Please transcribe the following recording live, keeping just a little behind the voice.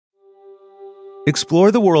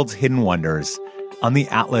Explore the world's hidden wonders on the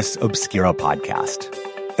Atlas Obscura podcast.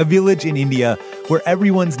 A village in India where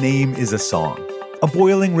everyone's name is a song. A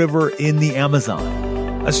boiling river in the Amazon.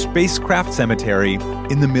 A spacecraft cemetery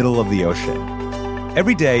in the middle of the ocean.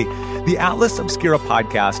 Every day, the Atlas Obscura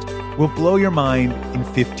podcast will blow your mind in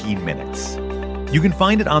 15 minutes. You can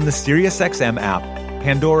find it on the SiriusXM app,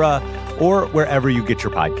 Pandora, or wherever you get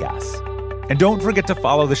your podcasts. And don't forget to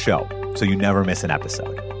follow the show so you never miss an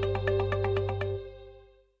episode.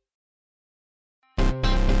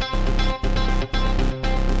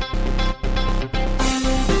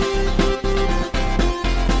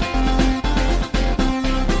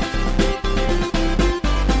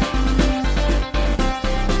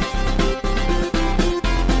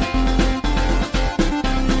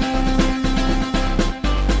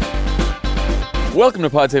 Welcome to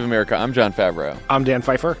Pod Save America. I'm John Favreau. I'm Dan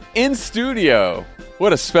Pfeiffer. In studio.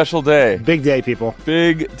 What a special day. Big day, people.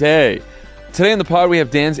 Big day. Today on the pod, we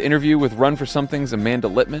have Dan's interview with Run for Something's Amanda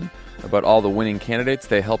Litman about all the winning candidates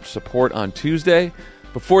they helped support on Tuesday.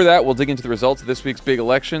 Before that, we'll dig into the results of this week's big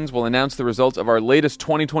elections. We'll announce the results of our latest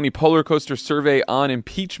 2020 Polar Coaster survey on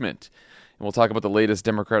impeachment. And we'll talk about the latest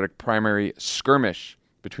Democratic primary skirmish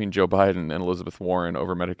between Joe Biden and Elizabeth Warren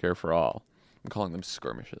over Medicare for All. I'm calling them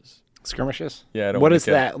skirmishes. Skirmishes? Yeah, I don't What want is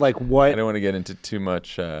to that? Like what? I don't want to get into too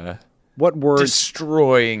much What words?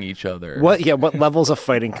 destroying each other. What? Yeah. What levels of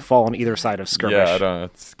fighting fall on either side of skirmish? Yeah, I don't know.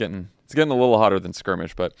 It's getting a little hotter than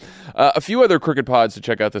skirmish. But a few other Crooked Pods to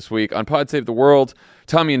check out this week. On Pod Save the World,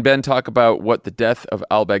 Tommy and Ben talk about what the death of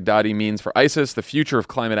al-Baghdadi means for ISIS, the future of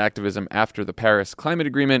climate activism after the Paris Climate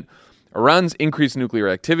Agreement, Iran's increased nuclear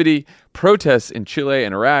activity, protests in Chile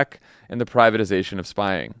and Iraq, and the privatization of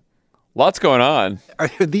spying. Lots going on.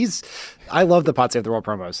 I love the Pod Save the World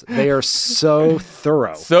promos. They are so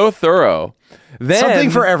thorough. So thorough. Then, something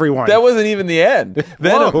for everyone. That wasn't even the end.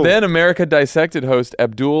 Then America Dissected host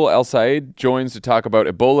Abdul El Sayed joins to talk about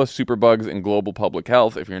Ebola, superbugs, and global public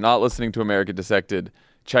health. If you're not listening to America Dissected,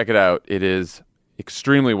 check it out. It is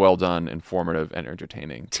extremely well done, informative, and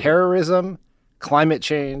entertaining. Terrorism, climate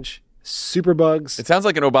change, superbugs. It sounds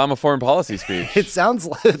like an Obama foreign policy speech. It sounds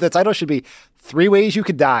like the title should be 3 Ways You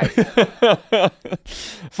Could Die.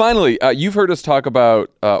 Finally, you've heard us talk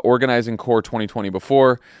about Organizing Core 2020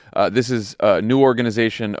 before. This is a new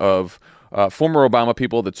organization of former Obama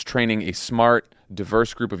people that's training a smart,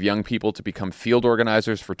 diverse group of young people to become field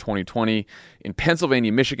organizers for 2020 in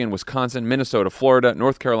Pennsylvania, Michigan, Wisconsin, Minnesota, Florida,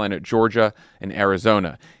 North Carolina, Georgia, and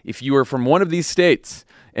Arizona. If you are from one of these states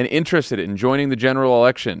and interested in joining the general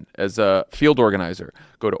election as a field organizer,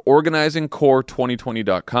 go to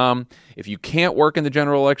organizingcore2020.com. If you can't work in the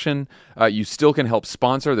general election, you still can help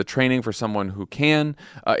sponsor the training for someone who can.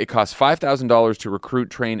 It costs $5,000 to recruit,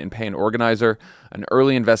 train, and pay an organizer. An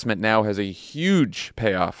early investment now has a huge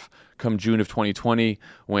payoff come June of 2020,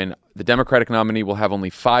 when the Democratic nominee will have only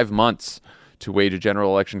 5 months to wage a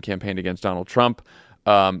general election campaign against Donald Trump.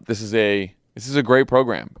 This is a great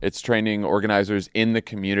program. It's training organizers in the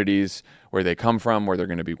communities where they come from, where they're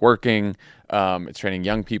going to be working. It's training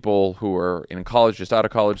young people who are in college, just out of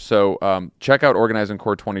college. So check out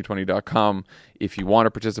organizingcore2020.com if you want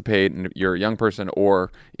to participate and you're a young person,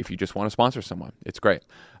 or if you just want to sponsor someone. It's great.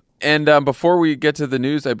 And before we get to the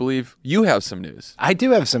news, I believe you have some news. I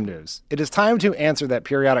do have some news. It is time to answer that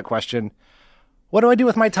periodic question, what do I do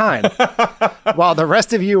with my time? While the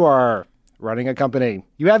rest of you are running a company,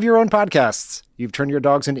 you have your own podcasts, you've turned your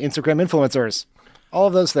dogs into Instagram influencers, all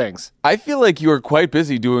of those things. I feel like you are quite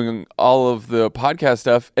busy doing all of the podcast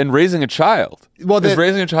stuff and raising a child. Well, is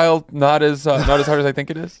raising a child not as hard as I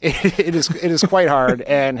think it is? It is quite hard,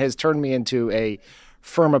 and has turned me into a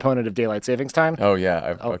firm opponent of daylight savings time. Oh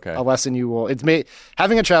yeah, okay. A lesson you will.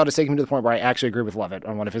 Having a child has taken me to the point where I actually agree with Lovett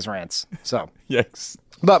on one of his rants. So yikes.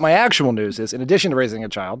 But my actual news is, in addition to raising a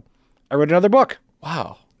child, I wrote another book.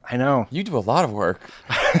 Wow. I know. You do a lot of work.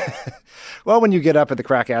 Well, when you get up at the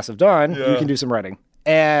crack ass of dawn, you can do some writing.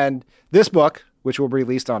 And this book, which will be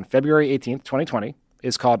released on February 18th, 2020,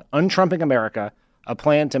 is called Untrumping America, A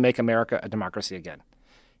Plan to Make America a Democracy Again.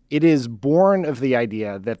 It is born of the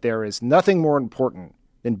idea that there is nothing more important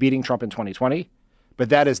than beating Trump in 2020, but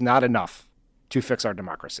that is not enough to fix our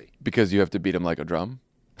democracy. Because you have to beat him like a drum?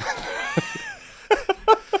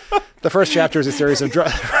 The first chapter is a series of drum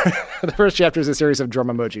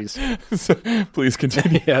emojis. So, please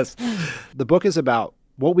continue. Yes. The book is about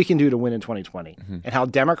what we can do to win in 2020 and how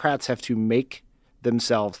Democrats have to make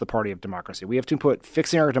themselves the party of democracy. We have to put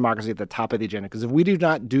fixing our democracy at the top of the agenda, because if we do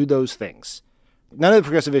not do those things, none of the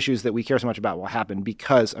progressive issues that we care so much about will happen,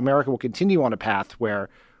 because America will continue on a path where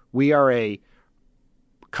we are a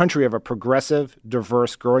country of a progressive,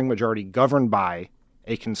 diverse, growing majority governed by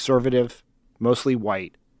a conservative mostly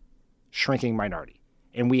white, shrinking minority.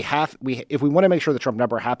 And if we want to make sure the Trump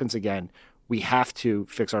never happens again, we have to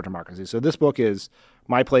fix our democracy. So this book is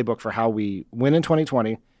my playbook for how we win in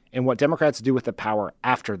 2020 and what Democrats do with the power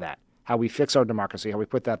after that, how we fix our democracy, how we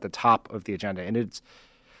put that at the top of the agenda. And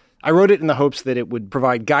I wrote it in the hopes that it would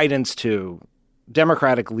provide guidance to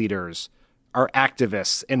Democratic leaders, our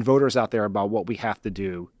activists, and voters out there about what we have to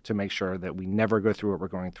do to make sure that we never go through what we're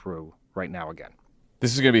going through right now again.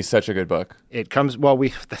 This is going to be such a good book. It comes,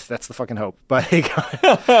 that's the fucking hope, but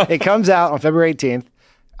it comes out on February 18th.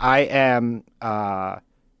 I am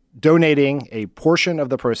donating a portion of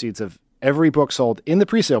the proceeds of every book sold in the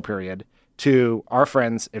pre-sale period to our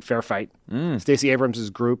friends at Fair Fight, Stacey Abrams'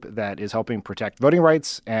 group that is helping protect voting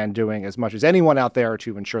rights and doing as much as anyone out there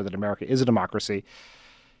to ensure that America is a democracy.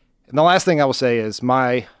 And the last thing I will say is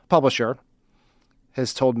my publisher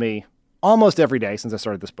has told me almost every day since I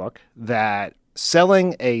started this book that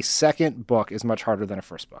selling a second book is much harder than a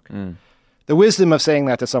first book. The wisdom of saying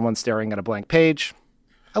that to someone staring at a blank page,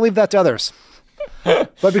 I leave that to others.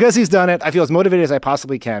 But because he's done it, I feel as motivated as I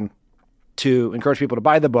possibly can to encourage people to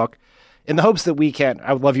buy the book in the hopes that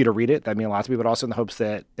I would love you to read it. That'd mean a lot to me, but also in the hopes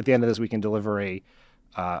that at the end of this, we can deliver a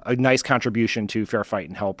nice contribution to Fair Fight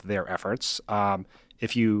and help their efforts.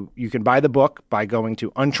 If you can buy the book by going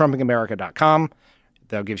to untrumpingamerica.com.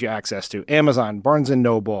 That gives you access to Amazon, Barnes &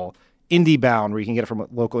 Noble, IndieBound, where you can get it from a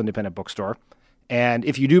local independent bookstore. And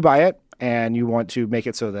if you do buy it and you want to make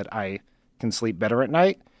it so that I can sleep better at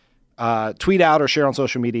night, tweet out or share on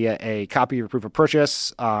social media a copy of your proof of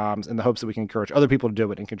purchase in the hopes that we can encourage other people to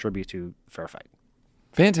do it and contribute to Fair Fight.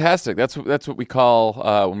 Fantastic. That's what we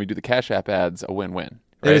call, when we do the Cash App ads, a win-win.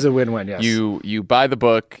 Right? It is a win-win, yes. You buy the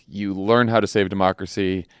book, you learn how to save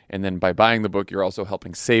democracy, and then by buying the book, you're also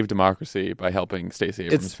helping save democracy by helping Stacey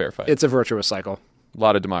Abrams' Fair Fight. It's a virtuous cycle. A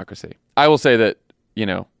lot of democracy. I will say that,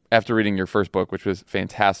 after reading your first book, which was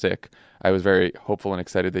fantastic, I was very hopeful and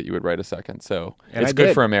excited that you would write a second. So it's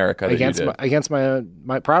good for America that you did. Against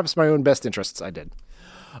perhaps my own best interests, I did.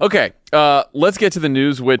 Okay, let's get to the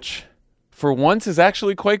news, which for once is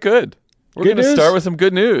actually quite good. We're going to start with some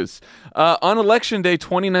good news. On Election Day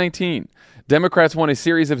 2019, Democrats won a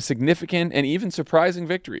series of significant and even surprising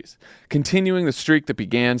victories, continuing the streak that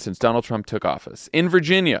began since Donald Trump took office. In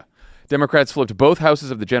Virginia, Democrats flipped both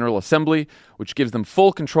houses of the General Assembly, which gives them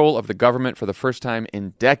full control of the government for the first time in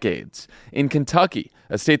decades. In Kentucky,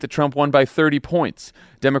 a state that Trump won by 30 points,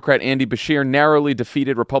 Democrat Andy Beshear narrowly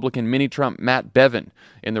defeated Republican mini-Trump Matt Bevin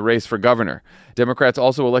in the race for governor. Democrats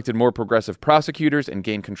also elected more progressive prosecutors and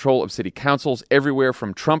gained control of city councils everywhere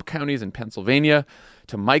from Trump counties in Pennsylvania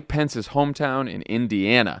to Mike Pence's hometown in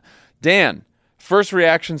Indiana. Dan, first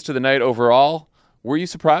reactions to the night overall, were you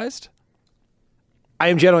surprised? I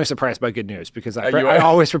am generally surprised by good news because I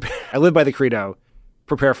always prepare. I live by the credo,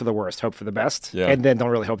 prepare for the worst, hope for the best, and then don't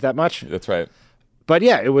really hope that much. That's right. But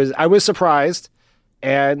yeah, I was surprised,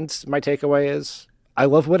 and my takeaway is I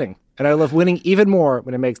love winning, and I love winning even more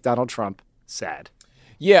when it makes Donald Trump sad.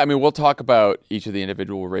 Yeah, I mean, we'll talk about each of the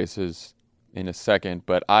individual races in a second,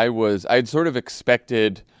 but I'd sort of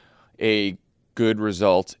expected a good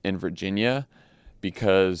result in Virginia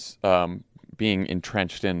because being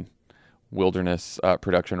entrenched in wilderness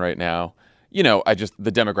production right now,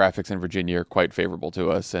 the demographics in Virginia are quite favorable to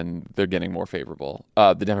us, and they're getting more favorable.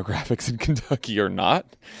 The demographics in Kentucky are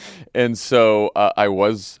not, and so I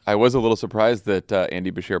was a little surprised that Andy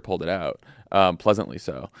Beshear pulled it out, pleasantly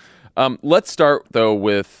so. Let's start though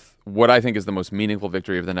with what I think is the most meaningful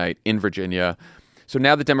victory of the night in Virginia. So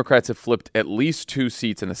now the Democrats have flipped at least 2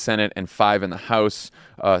 seats in the Senate and 5 in the House.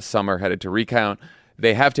 Some are headed to recount.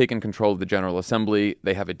 They have taken control of the General Assembly.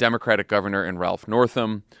 They have a Democratic governor in Ralph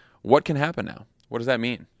Northam. What can happen now? What does that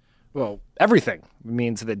mean? Well, everything. It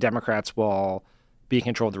means that Democrats will be in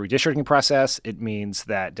control of the redistricting process. It means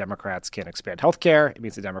that Democrats can expand health care. It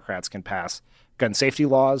means that Democrats can pass gun safety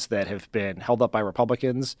laws that have been held up by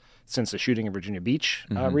Republicans since the shooting in Virginia Beach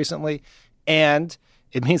recently. And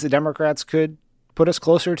it means that Democrats could put us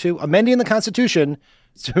closer to amending the Constitution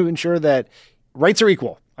to ensure that rights are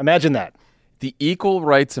equal. Imagine that. The Equal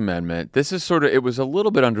Rights Amendment, this is it was a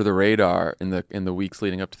little bit under the radar in the weeks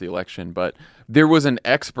leading up to the election, but there was an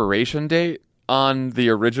expiration date on the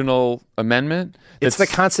original amendment. It's the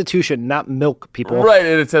Constitution, not milk, people. Right,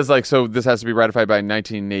 and it says this has to be ratified by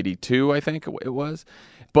 1982, I think it was.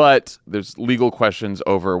 But there's legal questions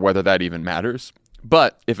over whether that even matters.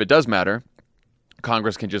 But if it does matter,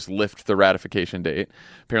 Congress can just lift the ratification date.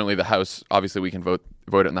 Apparently the House, obviously we can vote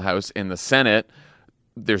it in the House. In the Senate,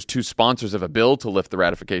 there's two sponsors of a bill to lift the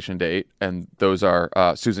ratification date, and those are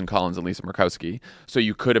Susan Collins and Lisa Murkowski. So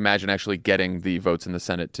you could imagine actually getting the votes in the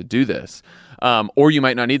Senate to do this. Or you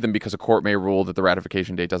might not need them because a court may rule that the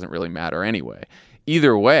ratification date doesn't really matter anyway.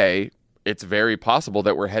 Either way, it's very possible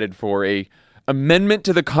that we're headed for a amendment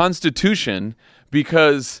to the Constitution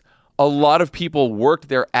because a lot of people worked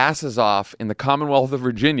their asses off in the Commonwealth of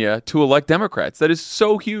Virginia to elect Democrats. That is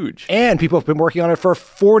so huge. And people have been working on it for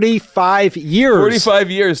 45 years. 45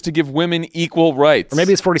 years to give women equal rights. Or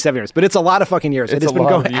maybe it's 47 years, but it's a lot of fucking years. It has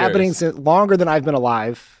been happening since longer than I've been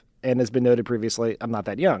alive, and has been noted previously. I'm not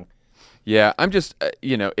that young. Yeah, I'm just,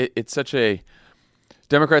 it's such a...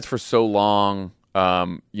 Democrats for so long,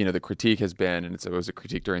 the critique has been, and it was a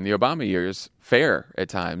critique during the Obama years, fair at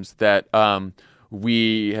times, that...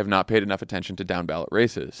 we have not paid enough attention to down ballot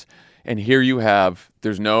races. And here you have,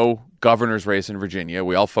 there's no governor's race in Virginia.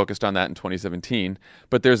 We all focused on that in 2017,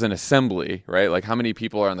 but there's an assembly, right? Like how many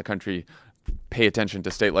people are in the country pay attention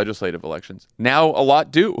to state legislative elections? Now a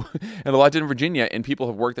lot do, and a lot did in Virginia, and people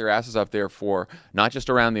have worked their asses off there for not just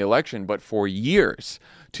around the election, but for years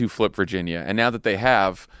to flip Virginia. And now that they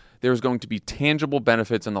have, there's going to be tangible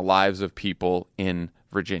benefits in the lives of people in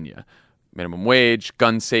Virginia. Minimum wage,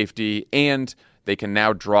 gun safety, and they can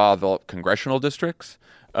now draw the congressional districts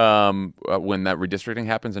when that redistricting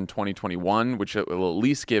happens in 2021, which will at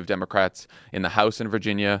least give Democrats in the House in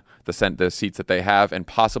Virginia the seats that they have, and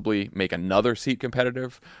possibly make another seat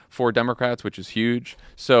competitive for Democrats, which is huge.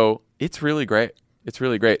 So it's really great. It's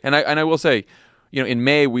really great. And I will say, in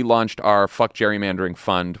May, we launched our Fuck Gerrymandering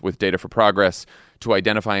Fund with Data for Progress to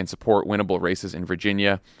identify and support winnable races in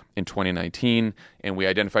Virginia in 2019. And we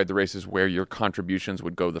identified the races where your contributions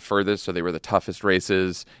would go the furthest. So they were the toughest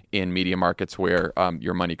races in media markets where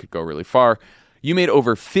your money could go really far. You made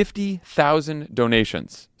over 50,000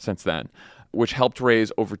 donations since then, which helped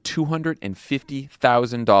raise over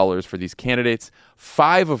 $250,000 for these candidates,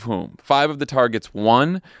 five of the targets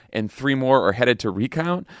won, and 3 more are headed to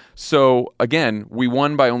recount. So again, we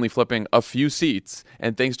won by only flipping a few seats,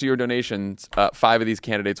 and thanks to your donations, 5 of these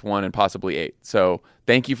candidates won and possibly 8. So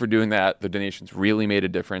thank you for doing that. The donations really made a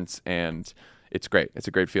difference, and it's great. It's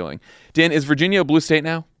a great feeling. Dan, is Virginia a blue state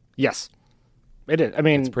now? Yes. It is. I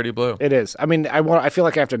mean, it's pretty blue. It is. I mean, I feel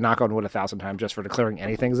like I have to knock on wood 1,000 times just for declaring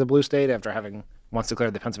anything as a blue state after having once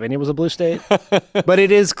declared that Pennsylvania was a blue state. But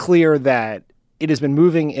it is clear that it has been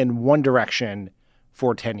moving in one direction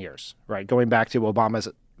for 10 years, right? Going back to Obama's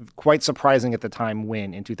quite surprising at the time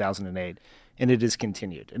win in 2008, and it has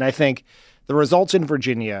continued. And I think the results in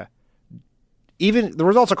Virginia, even the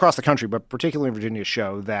results across the country, but particularly in Virginia,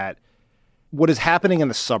 show that what is happening in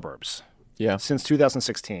the suburbs since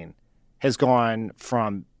 2016 has gone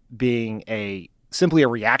from being simply a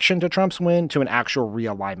reaction to Trump's win to an actual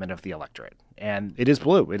realignment of the electorate. And it is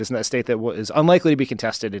blue. It is a state that is unlikely to be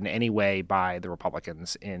contested in any way by the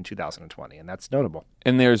Republicans in 2020, and that's notable.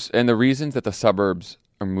 And the reasons that the suburbs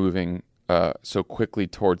are moving so quickly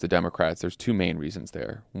towards the Democrats, there's 2 main reasons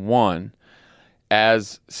there. One,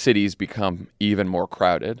 as cities become even more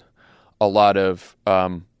crowded, a lot of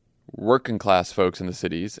working class folks in the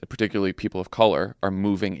cities, particularly people of color, are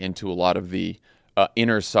moving into a lot of the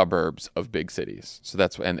inner suburbs of big cities. So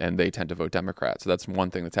that's and they tend to vote Democrat. So that's one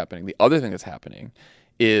thing that's happening. The other thing that's happening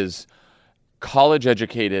is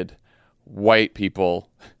college-educated white people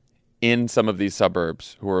in some of these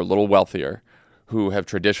suburbs who are a little wealthier, who have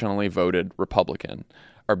traditionally voted Republican,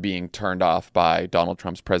 are being turned off by Donald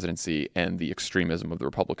Trump's presidency and the extremism of the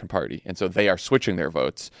Republican Party. And so they are switching their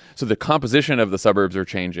votes. So the composition of the suburbs are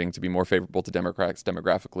changing to be more favorable to Democrats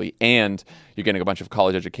demographically, and you're getting a bunch of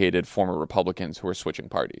college-educated former Republicans who are switching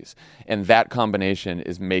parties. And that combination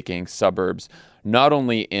is making suburbs not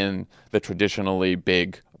only in the traditionally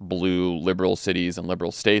big blue liberal cities and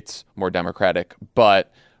liberal states more Democratic,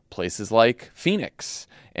 but places like Phoenix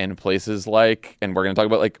and places like, and we're going to talk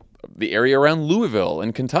about like the area around Louisville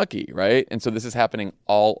in Kentucky, right? And so this is happening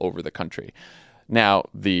all over the country. Now,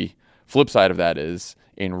 the flip side of that is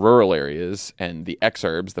in rural areas and the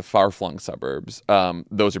exurbs, the far-flung suburbs,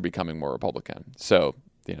 those are becoming more Republican. So,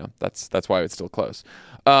 that's why it's still close.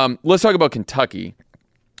 Let's talk about Kentucky,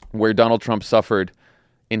 where Donald Trump suffered,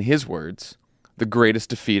 in his words, the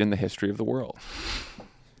greatest defeat in the history of the world.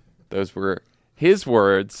 Those were his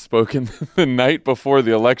words spoken the night before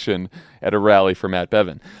the election at a rally for Matt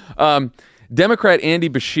Bevin. Democrat Andy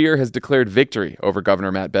Beshear has declared victory over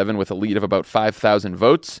Governor Matt Bevin with a lead of about 5,000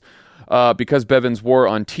 votes. Because Bevin's war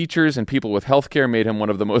on teachers and people with health care made him one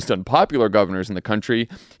of the most unpopular governors in the country,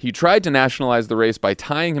 he tried to nationalize the race by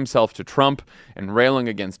tying himself to Trump and railing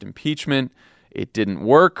against impeachment. It didn't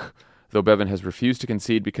work, though Bevin has refused to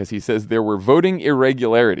concede because he says there were voting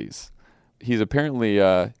irregularities. he's apparently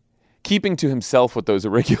keeping to himself what those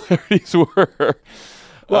irregularities were.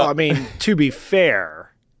 Well, I mean, to be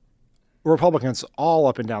fair, Republicans all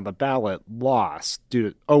up and down the ballot lost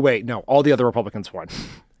due to, all the other Republicans won.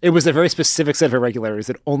 It was a very specific set of irregularities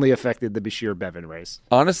that only affected the Beshear-Bevin race.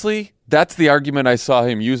 Honestly, that's the argument I saw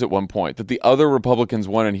him use at one point, that the other Republicans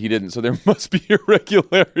won and he didn't, so there must be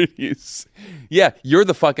irregularities. Yeah, you're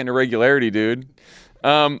the fucking irregularity, dude.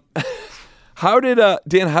 How did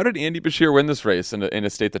Andy Beshear win this race in a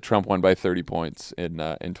state that Trump won by 30 points in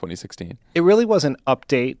 2016? It really was an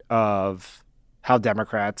update of how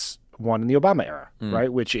Democrats won in the Obama era,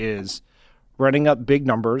 right? Which is running up big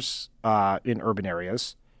numbers in urban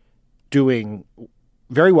areas, doing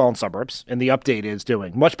very well in suburbs, and the update is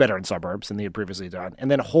doing much better in suburbs than they had previously done,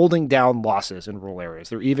 and then holding down losses in rural areas.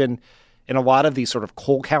 They're even in a lot of these sort of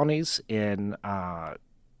coal counties in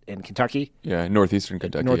Kentucky. Yeah, northeastern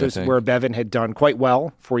Kentucky. Where Bevin had done quite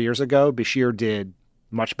well 4 years ago. Beshear did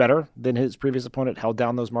much better than his previous opponent, held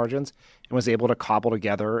down those margins, and was able to cobble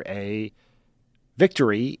together a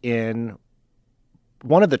victory in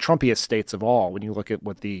one of the Trumpiest states of all when you look at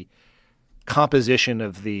what the composition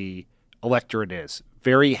of the electorate is.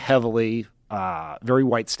 Very heavily, very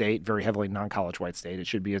white state, very heavily non-college white state. It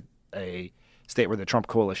should be a state where the Trump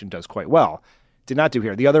coalition does quite well. Did not do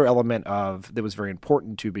here. The other element that was very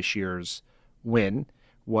important to Beshear's win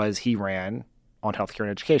was he ran on healthcare and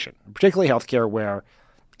education, particularly healthcare, where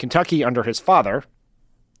Kentucky under his father,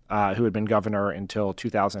 who had been governor until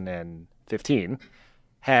 2015,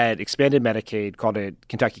 had expanded Medicaid, called it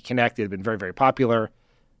Kentucky Connect. It had been very, very popular.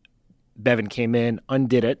 Bevin came in,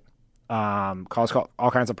 undid it, caused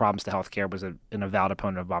all kinds of problems to healthcare, was an avowed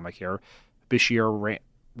opponent of Obamacare. Beshear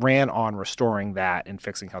ran on restoring that and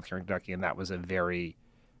fixing healthcare in Kentucky, and that was a very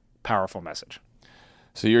powerful message.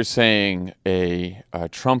 So you're saying a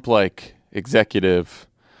Trump-like executive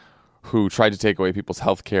who tried to take away people's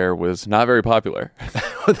health care was not very popular.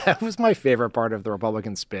 That was my favorite part of the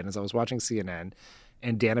Republican spin, as I was watching CNN,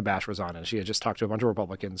 and Dana Bash was on, and she had just talked to a bunch of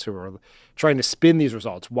Republicans who were trying to spin these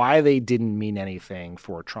results, why they didn't mean anything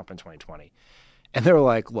for Trump in 2020. And they were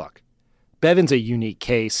like, look, Bevin's a unique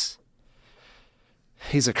case.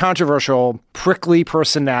 He's a controversial, prickly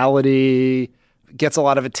personality, gets a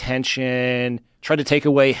lot of attention, tried to take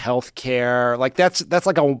away health care. Like that's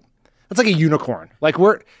like a unicorn. Like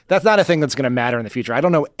that's not a thing that's going to matter in the future. I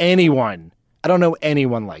don't know anyone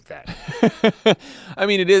like that. I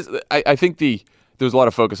mean, it is. I think there's a lot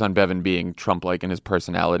of focus on Bevin being Trump-like in his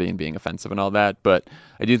personality and being offensive and all that. But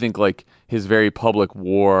I do think like his very public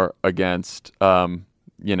war against,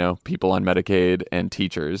 people on Medicaid and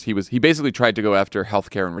teachers. He basically tried to go after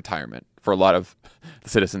healthcare and retirement for a lot of the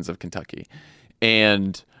citizens of Kentucky.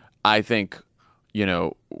 And I think,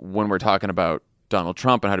 when we're talking about Donald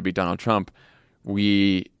Trump and how to beat Donald Trump,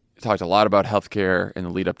 we talked a lot about healthcare in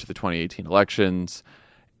the lead up to the 2018 elections.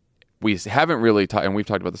 We haven't really talked, and we've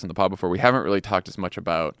talked about this in the pod before, we haven't really talked as much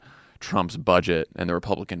about Trump's budget and the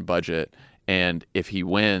Republican budget, and if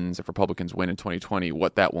Republicans win in 2020,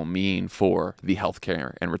 what that will mean for the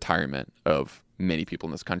healthcare and retirement of many people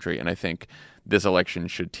in this country. And I think this election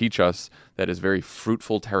should teach us that is very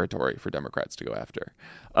fruitful territory for Democrats to go after.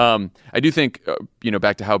 I do think,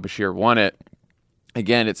 back to how Beshear won it,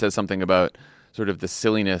 again, it says something about sort of the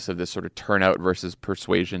silliness of this sort of turnout versus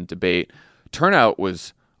persuasion debate. Turnout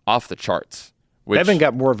was off the charts. Bevin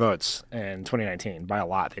got more votes in 2019 by a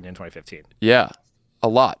lot than in 2015. Yeah, a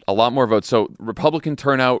lot more votes. So Republican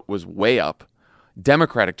turnout was way up.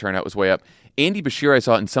 Democratic turnout was way up. Andy Beshear, I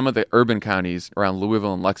saw in some of the urban counties around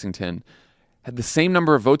Louisville and Lexington, had the same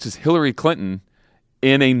number of votes as Hillary Clinton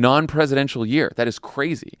in a non-presidential year. That is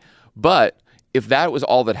crazy. But if that was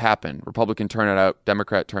all that happened, Republican turnout up,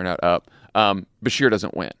 Democrat turnout up, Beshear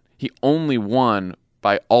doesn't win. He only won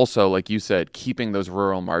by also, like you said, keeping those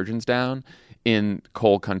rural margins down in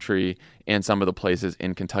coal country and some of the places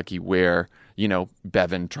in Kentucky where,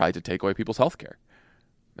 Bevin tried to take away people's health care.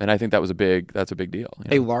 And I think that's a big deal.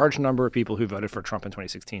 A large number of people who voted for Trump in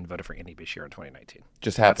 2016 voted for Andy Beshear in 2019.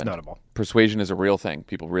 Just happened. That's notable. Persuasion is a real thing.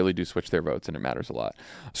 People really do switch their votes, and it matters a lot.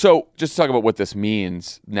 So just to talk about what this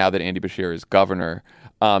means now that Andy Beshear is governor,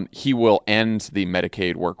 he will end the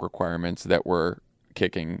Medicaid work requirements that were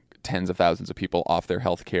kicking tens of thousands of people off their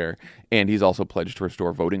health care. And he's also pledged to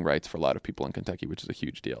restore voting rights for a lot of people in Kentucky, which is a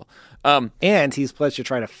huge deal. And he's pledged to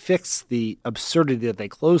try to fix the absurdity that they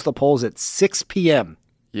close the polls at 6 p.m.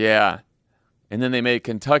 Yeah. And then they make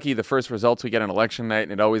Kentucky the first results we get on election night,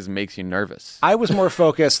 and it always makes you nervous. I was more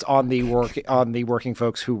focused on the working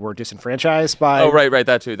folks who were disenfranchised by. Oh, right,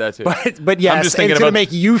 that too. But yes, it's going to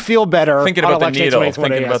make you feel better. Thinking on about the needle.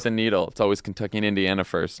 Thinking about the needle. It's always Kentucky and Indiana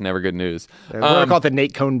first. Never good news. We're going to call it the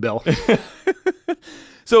Nate Cohn bill.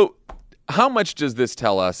 So, how much does this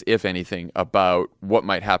tell us, if anything, about what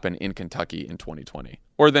might happen in Kentucky in 2020,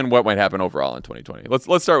 or then what might happen overall in 2020?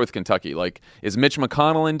 Let's start with Kentucky. Like, is Mitch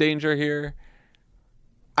McConnell in danger here?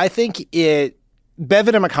 I think Bevin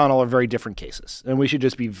and McConnell are very different cases, and we should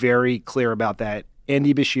just be very clear about that.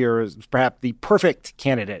 Andy Beshear is perhaps the perfect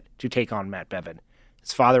candidate to take on Matt Bevin.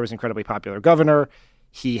 His father was an incredibly popular governor.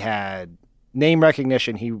 He had name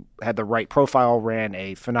recognition. He had the right profile, ran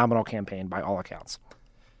a phenomenal campaign by all accounts.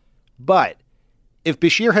 But if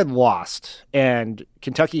Beshear had lost and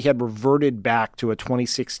Kentucky had reverted back to a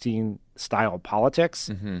 2016 style politics,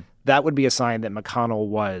 that would be a sign that McConnell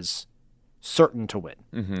was certain to win.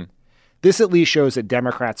 Mm-hmm. This at least shows that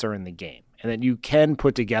Democrats are in the game and that you can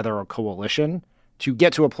put together a coalition to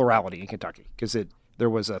get to a plurality in Kentucky, because there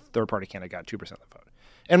was a third-party candidate got 2% of the vote.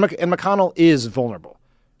 And McConnell is vulnerable.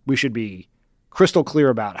 We should be crystal clear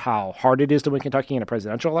about how hard it is to win Kentucky in a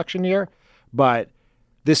presidential election year, but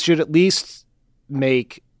this should at least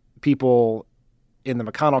make people in the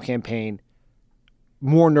McConnell campaign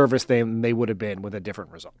more nervous than they would have been with a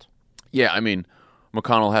different result. Yeah, I mean,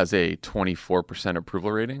 McConnell has a 24%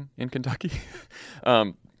 approval rating in Kentucky.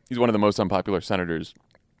 He's one of the most unpopular senators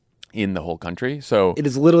in the whole country. So it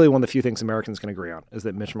is literally one of the few things Americans can agree on, is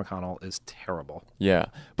that Mitch McConnell is terrible. Yeah.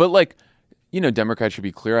 But Democrats should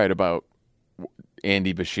be clear-eyed about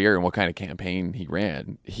Andy Beshear and what kind of campaign he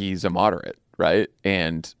ran. He's a moderate, right?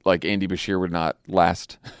 And Andy Beshear would not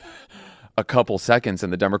last a couple seconds in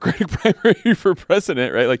the Democratic primary for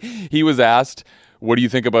president, right? He was asked, what do you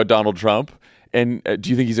think about Donald Trump? And do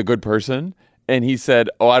you think he's a good person? And he said,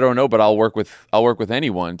 "Oh, I don't know, but I'll work with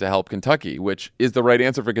anyone to help Kentucky," which is the right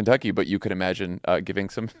answer for Kentucky. But you could imagine giving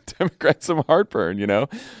some Democrats some heartburn,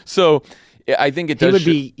 So I think it does. He would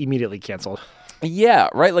be immediately canceled. Yeah,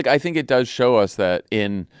 right. I think it does show us that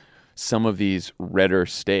in some of these redder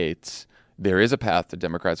states, there is a path that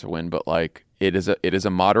Democrats will win, but it is a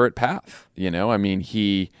moderate path. I mean,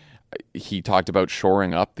 he talked about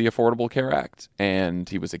shoring up the Affordable Care Act, and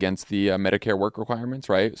he was against the Medicare work requirements,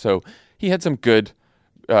 right? So he had some good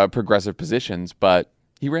progressive positions, but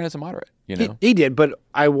he ran as a moderate, He did, but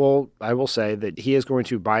I will say that he is going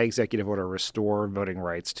to, by executive order, restore voting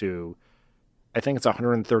rights to, I think it's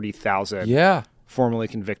 130,000 formerly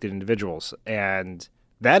convicted individuals, and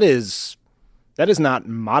that is not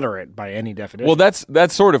moderate by any definition. Well,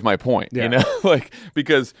 that's sort of my point,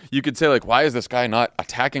 because you could say why is this guy not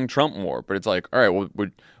attacking Trump more? But it's all right, well,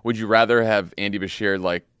 would you rather have Andy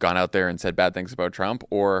Beshear gone out there and said bad things about Trump,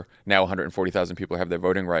 or now 140,000 people have their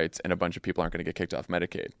voting rights and a bunch of people aren't going to get kicked off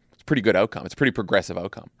Medicaid? It's a pretty good outcome. It's a pretty progressive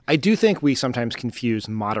outcome. I do think we sometimes confuse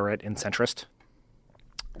moderate and centrist.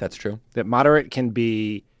 That's true. That moderate can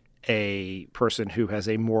be a person who has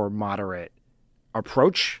a more moderate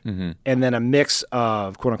approach, and then a mix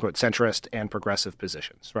of quote unquote centrist and progressive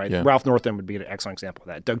positions, right? Yeah. Ralph Northam would be an excellent example of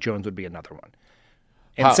that. Doug Jones would be another one.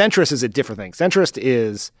 And centrist is a different thing. Centrist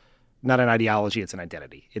is not an ideology, it's an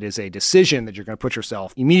identity. It is a decision that you're going to put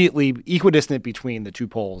yourself immediately equidistant between the two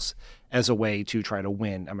poles as a way to try to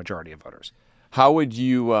win a majority of voters. How would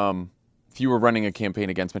you, if you were running a campaign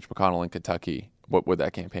against Mitch McConnell in Kentucky, what would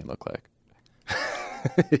that campaign look like?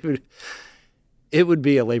 It would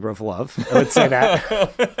be a labor of love. I would say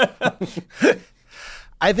that.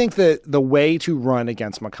 I think that the way to run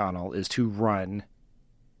against McConnell is to run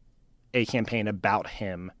a campaign about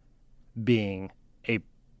him being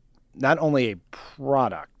not only a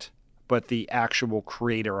product, but the actual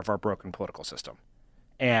creator of our broken political system.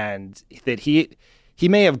 And that he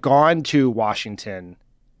may have gone to Washington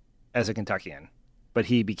as a Kentuckian, but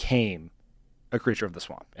he became a creature of the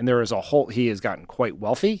swamp. And he has gotten quite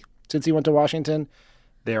wealthy since he went to Washington.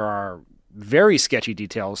 There are very sketchy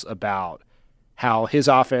details about how his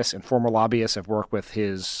office and former lobbyists have worked with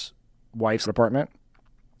his wife's department.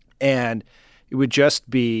 And it would just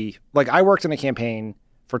be I worked in a campaign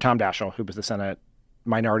for Tom Daschle, who was the Senate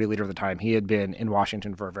minority leader at the time. He had been in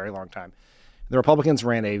Washington for a very long time. The Republicans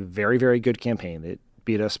ran a very, very good campaign that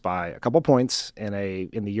beat us by a couple points in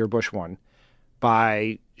the year Bush won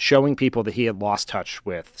by showing people that he had lost touch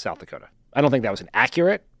with South Dakota. I don't think that was an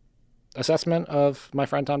accurate assessment of my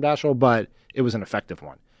friend Tom Daschle, but it was an effective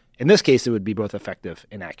one. In this case, it would be both effective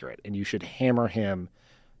and accurate, and you should hammer him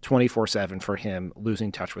 24/7 for him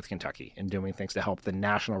losing touch with Kentucky and doing things to help the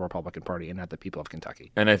National Republican Party and not the people of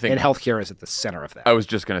Kentucky. And I think healthcare is at the center of that. I was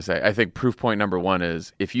just going to say, I think proof point number one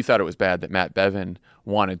is if you thought it was bad that Matt Bevin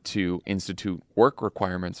wanted to institute work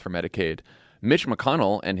requirements for Medicaid, Mitch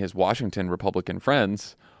McConnell and his Washington Republican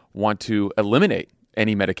friends want to eliminate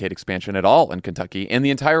any Medicaid expansion at all in Kentucky and the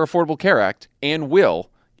entire Affordable Care Act, and will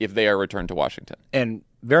if they are returned to Washington. And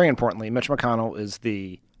very importantly, Mitch McConnell is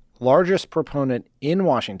the largest proponent in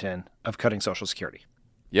Washington of cutting Social Security.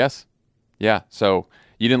 Yes. Yeah. So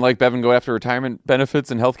you didn't like Bevin go after retirement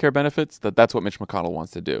benefits and healthcare benefits? That's what Mitch McConnell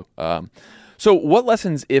wants to do. So what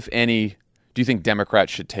lessons, if any, do you think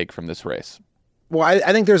Democrats should take from this race? Well,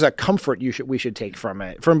 I think there's a comfort we should take from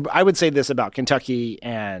it. I would say this about Kentucky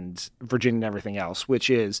and Virginia and everything else, which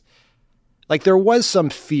is like there was some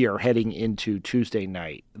fear heading into Tuesday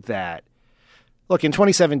night that, look, in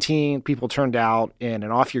 2017, people turned out in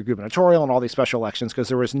an off-year gubernatorial and all these special elections because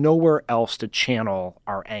there was nowhere else to channel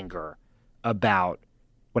our anger about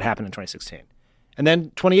what happened in 2016. And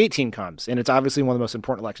then 2018 comes, and it's obviously one of the most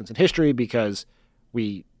important elections in history because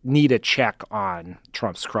we need a check on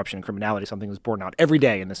Trump's corruption and criminality, something that's borne out every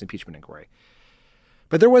day in this impeachment inquiry.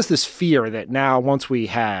 But there was this fear that now, once we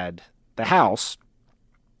had the House,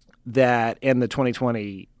 that and the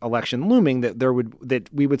 2020 election looming, that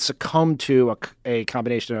we would succumb to a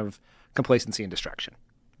combination of complacency and distraction,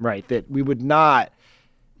 right? That we would not,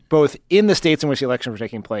 both in the states in which the elections were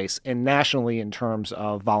taking place and nationally in terms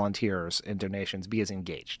of volunteers and donations, be as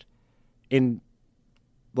engaged.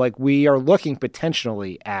 We are looking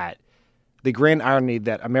potentially at the grand irony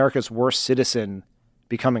that America's worst citizen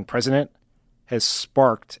becoming president has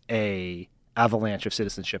sparked a avalanche of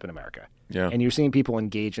citizenship in America. Yeah. And you're seeing people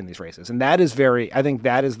engage in these races. And that is I think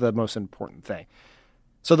that is the most important thing.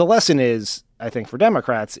 So the lesson is, I think for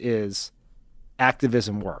Democrats, is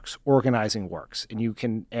activism works, organizing works.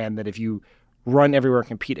 And that if you run everywhere,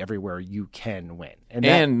 compete everywhere, you can win.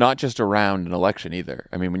 And not just around an election either.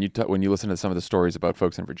 I mean, when you listen to some of the stories about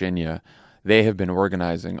folks in Virginia, they have been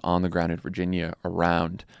organizing on the ground in Virginia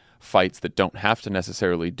around fights that don't have to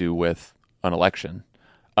necessarily do with an election.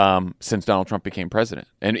 Since Donald Trump became president,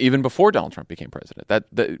 and even before Donald Trump became president,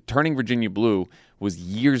 that turning Virginia blue was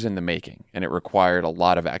years in the making, and it required a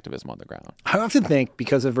lot of activism on the ground. I often think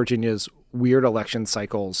because of Virginia's weird election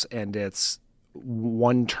cycles and its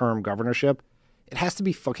one-term governorship, it has to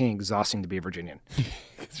be fucking exhausting to be a Virginian.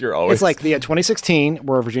 It's like the 2016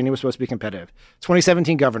 where Virginia was supposed to be competitive,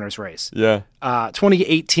 2017 governor's race,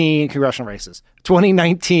 2018 congressional races,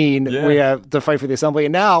 2019 we have to fight for the assembly,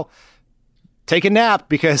 and now take a nap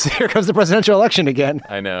because here comes the presidential election again.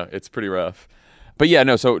 I know. It's pretty rough. But yeah,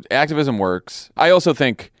 no, so activism works. I also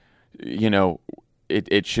think,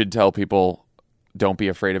 it should tell people don't be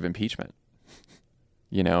afraid of impeachment,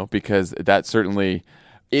 because that certainly,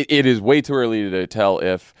 it is way too early to tell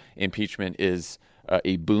if impeachment is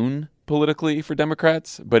a boon politically for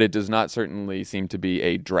Democrats, but it does not certainly seem to be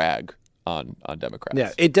a drag on Democrats.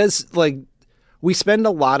 Yeah, it does, we spend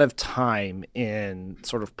a lot of time in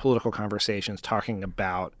sort of political conversations talking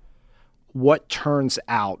about what turns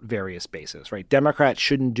out various bases, right? Democrats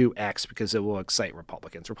shouldn't do X because it will excite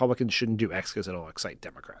Republicans. Republicans shouldn't do X because it will excite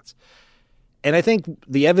Democrats. And I think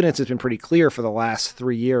the evidence has been pretty clear for the last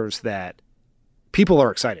 3 years that people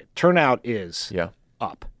are excited. Turnout is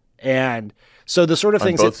up. And so the sort of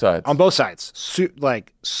things on both sides,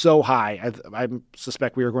 so high. I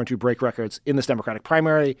suspect we are going to break records in this Democratic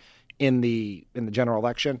primary, in the general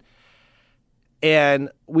election. And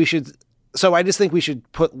I just think we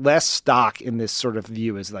should put less stock in this sort of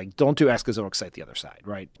view as don't do X because it'll excite the other side,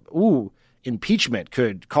 right? Ooh, impeachment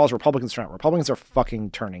could cause Republicans to turn out. Republicans are fucking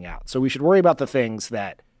turning out. So we should worry about the things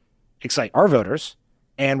that excite our voters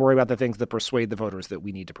and worry about the things that persuade the voters that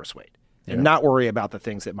we need to persuade. And not worry about the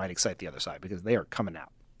things that might excite the other side because they are coming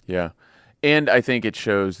out. Yeah. And I think it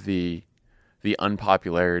shows the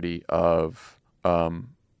unpopularity of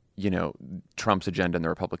Trump's agenda and the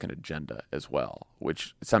Republican agenda as well,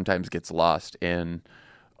 which sometimes gets lost in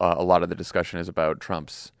a lot of the discussion is about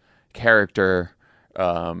Trump's character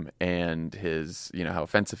and his, how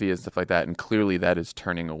offensive he is, stuff like that. And clearly that is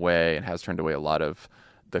turning away and has turned away a lot of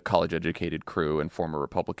the college-educated crew and former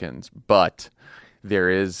Republicans. But there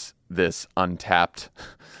is this untapped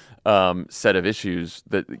set of issues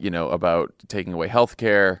that, about taking away health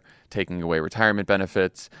care, taking away retirement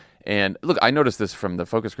benefits. And look, I noticed this from the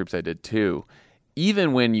focus groups I did too.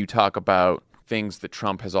 Even when you talk about things that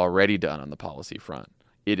Trump has already done on the policy front,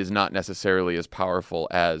 it is not necessarily as powerful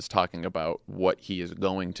as talking about what he is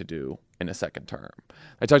going to do in a second term.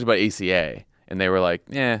 I talked about ACA, and they were like,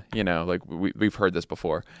 we've heard this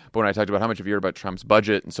before. But when I talked about how much have you heard about Trump's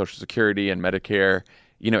budget and Social Security and Medicare,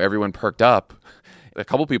 everyone perked up. A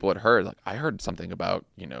couple people had heard, like, I heard something about,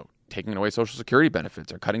 taking away Social Security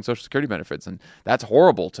benefits or cutting Social Security benefits, and that's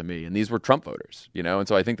horrible to me. And these were Trump voters, and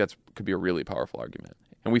so I think that could be a really powerful argument.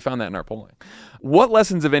 And we found that in our polling. What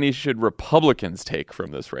lessons, if any, should Republicans take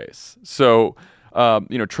from this race? So,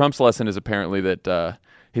 Trump's lesson is apparently that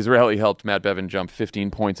his rally helped Matt Bevin jump 15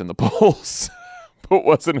 points in the polls, but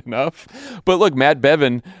wasn't enough. But look, Matt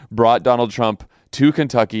Bevin brought Donald Trump to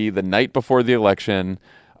Kentucky the night before the election.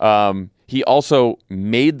 He also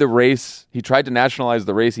made the race. He tried to nationalize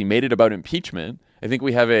the race. He made it about impeachment. I think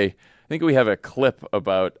we have a clip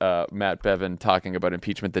about Matt Bevin talking about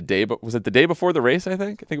impeachment was it the day before the race? I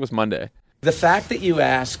think it was Monday. The fact that you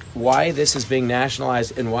ask why this is being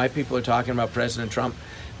nationalized and why people are talking about President Trump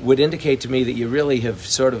would indicate to me that you really have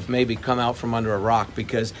sort of maybe come out from under a rock,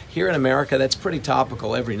 because here in America, that's pretty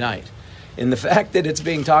topical every night. And the fact that it's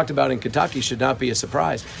being talked about in Kentucky should not be a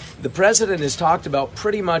surprise. The president is talked about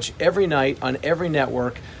pretty much every night on every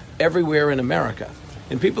network, everywhere in America.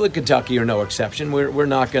 And people in Kentucky are no exception. We're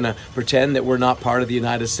not going to pretend that we're not part of the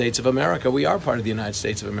United States of America. We are part of the United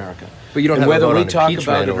States of America. But you don't have a vote on whether we talk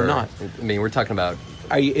impeachment about it or not. I mean, we're talking about...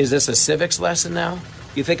 Is this a civics lesson now?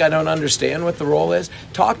 You think I don't understand what the role is?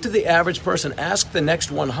 Talk to the average person. Ask the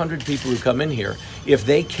next 100 people who come in here if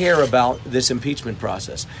they care about this impeachment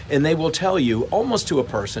process. And they will tell you, almost to a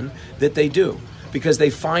person, that they do, because they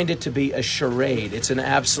find it to be a charade. It's an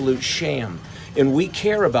absolute sham. And we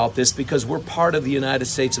care about this because we're part of the United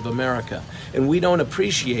States of America. And we don't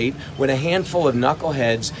appreciate when a handful of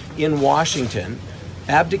knuckleheads in Washington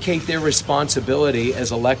abdicate their responsibility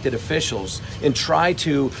as elected officials and try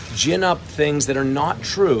to gin up things that are not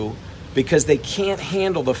true because they can't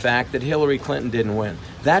handle the fact that Hillary Clinton didn't win.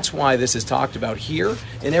 That's why this is talked about here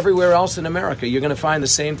and everywhere else in America. You're going to find the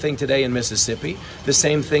same thing today in Mississippi, the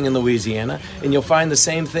same thing in Louisiana, and you'll find the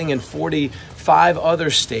same thing in 45 other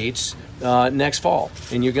states next fall.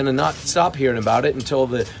 And you're going to not stop hearing about it until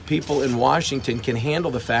the people in Washington can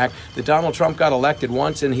handle the fact that Donald Trump got elected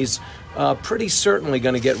once and he's pretty certainly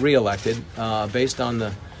going to get reelected based on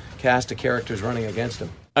the cast of characters running against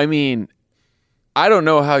him. I mean, I don't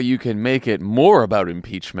know how you can make it more about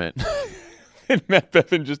impeachment than Matt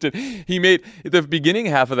Bevin just did. He made the beginning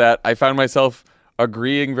half of that. I found myself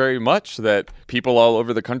agreeing very much that people all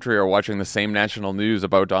over the country are watching the same national news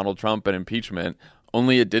about Donald Trump and impeachment,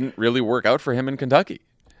 only it didn't really work out for him in Kentucky.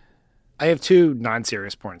 I have two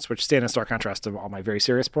non-serious points, which stand in stark contrast to all my very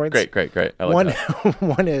serious points. Great. I like that.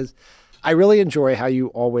 One is, I really enjoy how you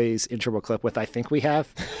always intro a clip with "I think we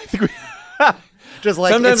have." Just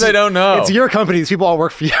like sometimes I don't know. It's your company; these people all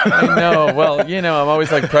work for you. I know. Well, I'm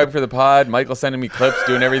always like prepped for the pod. Michael's sending me clips,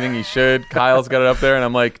 doing everything he should. Kyle's got it up there, and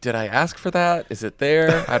I'm like, did I ask for that? Is it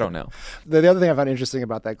there? I don't know. The other thing I found interesting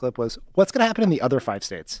about that clip was what's going to happen in the other 5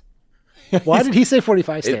 states. Why did he say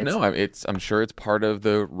 45 states? I'm sure it's part of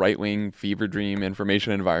the right-wing fever dream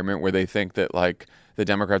information environment where they think that like the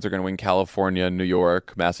Democrats are going to win California, New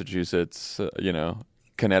York, Massachusetts,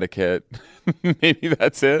 Connecticut. Maybe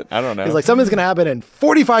that's it. I don't know. He's like, something's going to happen in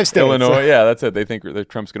 45 states. Illinois, yeah, that's it. They think that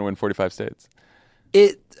Trump's going to win 45 states.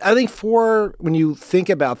 I think when you think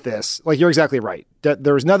about this, like you're exactly right.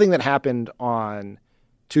 There was nothing that happened on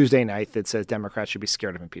Tuesday night that says Democrats should be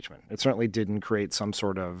scared of impeachment. It certainly didn't create some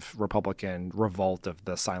sort of Republican revolt of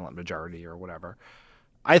the silent majority or whatever.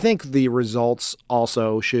 I think the results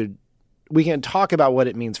also we can talk about what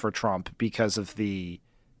it means for Trump because of the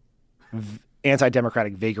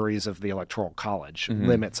anti-democratic vagaries of the Electoral College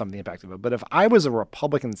limit some of the impact of it. But if I was a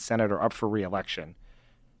Republican senator up for re-election,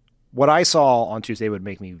 what I saw on Tuesday would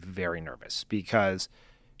make me very nervous because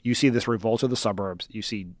you see this revolt of the suburbs, you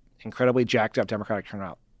see incredibly jacked up Democratic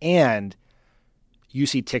turnout, and you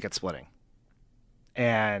see ticket splitting.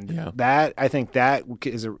 And that, I think that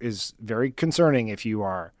is very concerning if you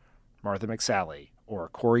are Martha McSally or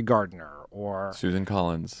Cory Gardner or Susan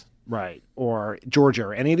Collins. Right. Or Georgia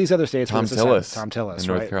or any of these other states. Tom Tillis in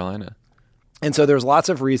North Carolina. And so there's lots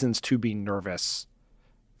of reasons to be nervous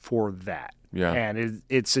for that. Yeah. And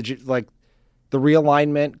it's like the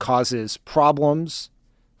realignment causes problems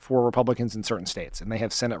for Republicans in certain states, and they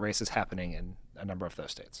have Senate races happening in a number of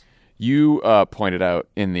those states. You pointed out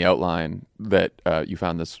in the outline that you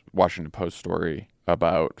found this Washington Post story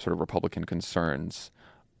about sort of Republican concerns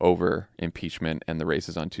over impeachment and the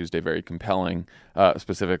races on Tuesday very compelling,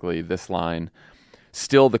 specifically this line.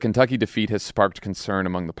 Still, the Kentucky defeat has sparked concern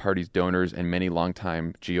among the party's donors and many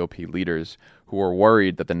longtime GOP leaders who are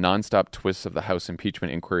worried that the nonstop twists of the House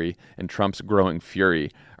impeachment inquiry and Trump's growing fury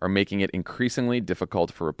are making it increasingly difficult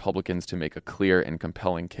for Republicans to make a clear and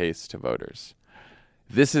compelling case to voters.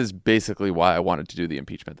 This is basically why I wanted to do the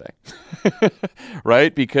impeachment thing,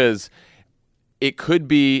 right? Because it could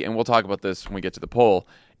be, and we'll talk about this when we get to the poll,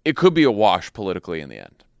 it could be a wash politically in the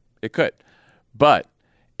end. It could. But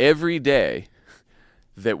every day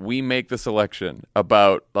that we make this election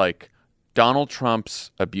about like Donald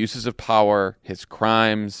Trump's abuses of power, his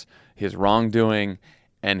crimes, his wrongdoing,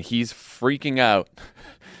 and he's freaking out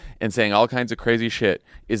and saying all kinds of crazy shit,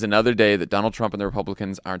 is another day that Donald Trump and the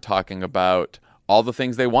Republicans aren't talking about all the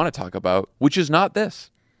things they want to talk about, which is not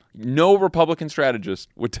this. No Republican strategist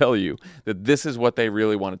would tell you that this is what they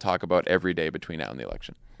really want to talk about every day between now and the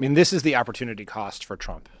election. I mean, this is the opportunity cost for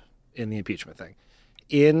Trump in the impeachment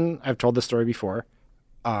thing. I've told this story before,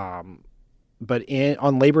 but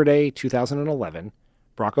on Labor Day 2011,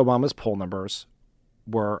 Barack Obama's poll numbers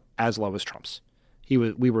were as low as Trump's.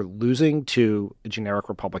 We were losing to a generic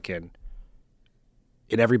Republican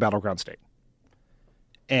in every battleground state.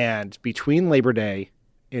 And between Labor Day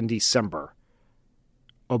and December,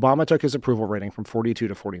 Obama took his approval rating from 42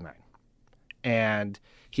 to 49. And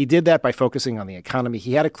he did that by focusing on the economy.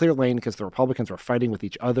 He had a clear lane because the Republicans were fighting with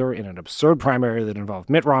each other in an absurd primary that involved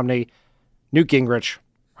Mitt Romney, Newt Gingrich,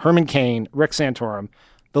 Herman Cain, Rick Santorum,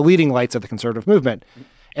 the leading lights of the conservative movement.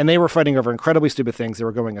 And they were fighting over incredibly stupid things. They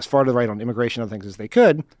were going as far to the right on immigration and things as they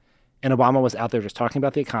could. And Obama was out there just talking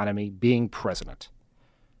about the economy, being president.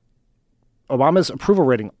 Obama's approval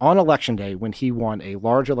rating on Election Day, when he won a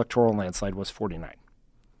large electoral landslide, was 49.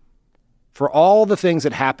 For all the things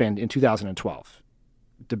that happened in 2012,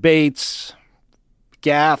 debates,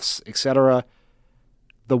 gaffes, etc.,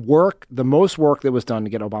 the most work that was done to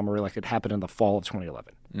get Obama reelected happened in the fall of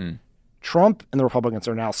 2011. Trump and the Republicans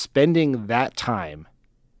are now spending that time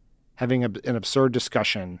having an absurd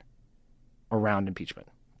discussion around impeachment.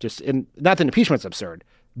 Not that impeachment's absurd.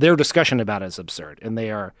 Their discussion about it is absurd, and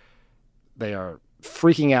they are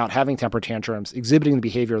freaking out, having temper tantrums, exhibiting the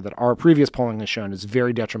behavior that our previous polling has shown is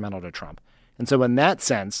very detrimental to Trump. And so in that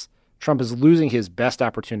sense, Trump is losing his best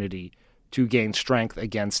opportunity to gain strength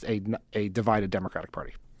against a divided Democratic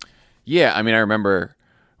Party. Yeah, I mean, I remember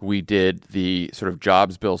we did the sort of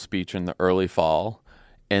jobs bill speech in the early fall,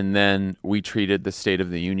 and then we treated the State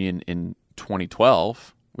of the Union in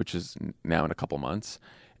 2012, which is now in a couple months,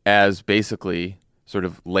 as basically sort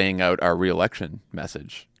of laying out our reelection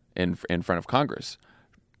message in front of Congress.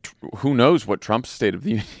 Who knows what Trump's State of the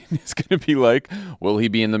Union is going to be like? Will he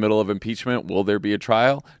be in the middle of impeachment? Will there be a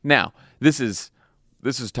trial? Now, this is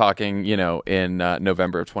talking, in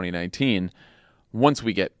November of 2019. Once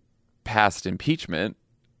we get past impeachment,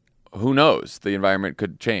 who knows? The environment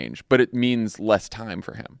could change, but it means less time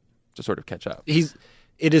for him to sort of catch up.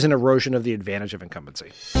 It is an erosion of the advantage of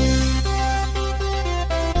incumbency.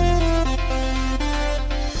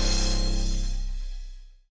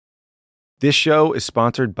 This show is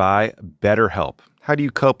sponsored by BetterHelp. How do you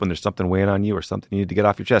cope when there's something weighing on you or something you need to get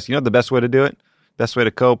off your chest? You know the best way to do it? Best way to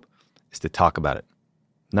cope is to talk about it.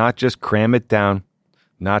 Not just cram it down,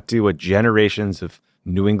 not do what generations of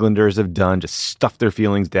New Englanders have done, just stuff their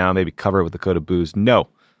feelings down, maybe cover it with a coat of booze. No.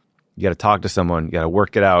 You got to talk to someone. You got to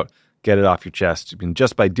work it out, get it off your chest. And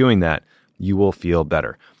just by doing that, you will feel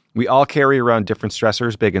better. We all carry around different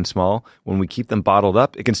stressors, big and small. When we keep them bottled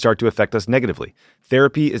up, it can start to affect us negatively.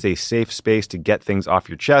 Therapy is a safe space to get things off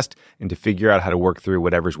your chest and to figure out how to work through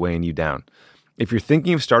whatever's weighing you down. If you're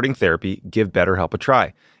thinking of starting therapy, give BetterHelp a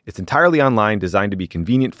try. It's entirely online, designed to be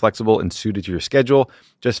convenient, flexible, and suited to your schedule.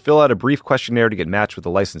 Just fill out a brief questionnaire to get matched with a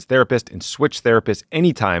licensed therapist and switch therapists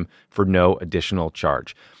anytime for no additional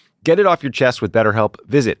charge. Get it off your chest with BetterHelp.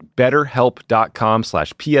 Visit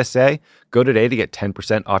betterhelp.com/PSA. Go today to get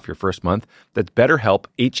 10% off your first month. That's BetterHelp,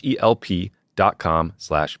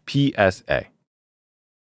 HELP.com/PSA.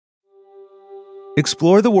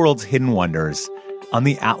 Explore the world's hidden wonders on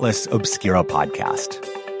the Atlas Obscura podcast.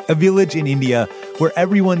 A village in India where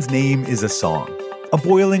everyone's name is a song. A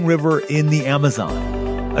boiling river in the Amazon.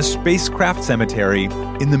 A spacecraft cemetery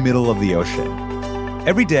in the middle of the ocean.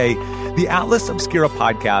 Every day, the Atlas Obscura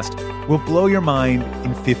podcast will blow your mind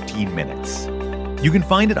in 15 minutes. You can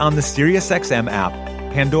find it on the SiriusXM app,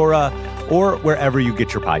 Pandora, or wherever you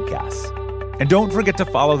get your podcasts. And don't forget to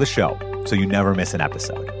follow the show so you never miss an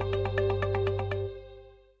episode.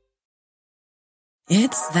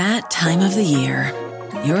 It's that time of the year.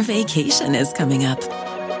 Your vacation is coming up.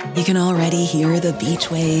 You can already hear the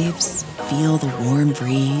beach waves, feel the warm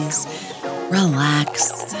breeze,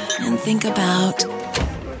 relax, and think about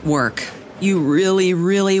work. You really,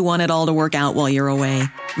 really want it all to work out while you're away.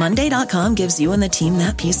 Monday.com gives you and the team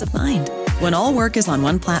that peace of mind. When all work is on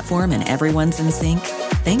one platform and everyone's in sync,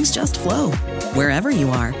 things just flow. Wherever you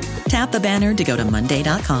are, tap the banner to go to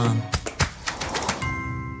Monday.com.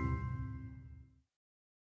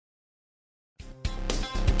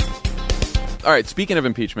 All right, speaking of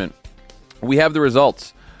impeachment, We have the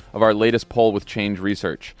results of our latest poll with Change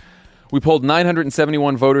Research. We polled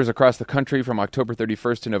 971 voters across the country from October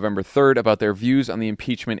 31st to November 3rd about their views on the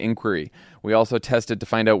impeachment inquiry. We also tested to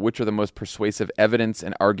find out which are the most persuasive evidence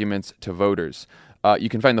and arguments to voters. You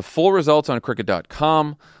can find the full results on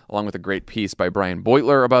Crooked.com, along with a great piece by Brian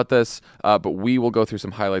Beutler about this, but we will go through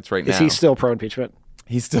some highlights right now. Is he still pro-impeachment?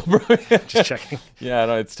 He's still Just checking. Yeah,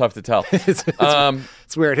 no, it's tough to tell.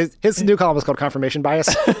 It's weird. His new column is called Confirmation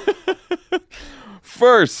Bias.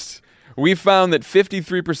 First, we found that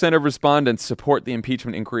 53% of respondents support the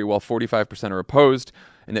impeachment inquiry while 45% are opposed,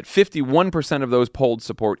 and that 51% of those polled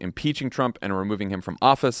support impeaching Trump and removing him from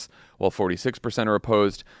office, while 46% are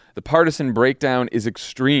opposed. The partisan breakdown is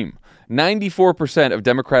extreme. 94% of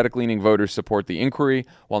Democratic-leaning voters support the inquiry,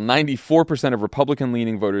 while 94% of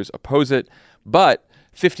Republican-leaning voters oppose it, but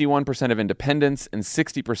 51% of independents and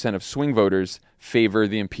 60% of swing voters favor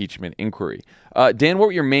the impeachment inquiry. Dan, what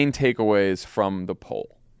were your main takeaways from the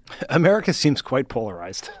poll? America seems quite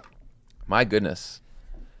polarized. My goodness.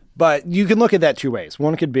 But you can look at that two ways.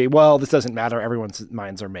 One could be, well, this doesn't matter. Everyone's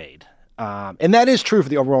minds are made. And that is true for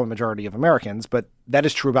the overwhelming majority of Americans, but that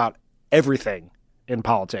is true about everything in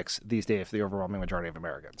politics these days for the overwhelming majority of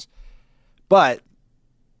Americans. But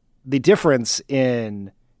the difference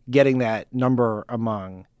in getting that number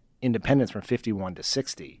among independents from 51 to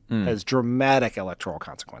 60 has dramatic electoral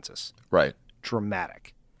consequences. Right.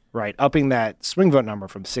 Dramatic. Right. Upping that swing vote number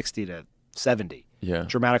from 60 to 70. Yeah.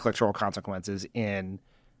 Dramatic electoral consequences in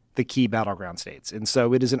the key battleground states. And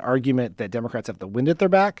so it is an argument that Democrats have the wind at their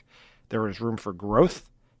back. There is room for growth,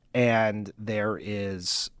 and there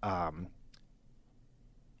is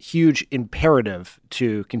huge imperative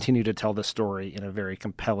to continue to tell the story in a very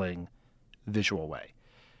compelling visual way.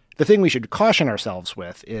 The thing we should caution ourselves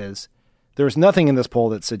with is there's nothing in this poll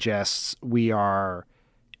that suggests we are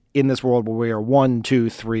in this world where we are 1, 2,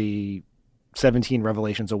 3, 17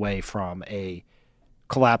 revelations away from a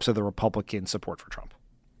collapse of the Republican support for Trump.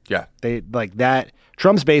 Yeah. They like that.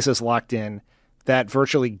 Trump's base is locked in. That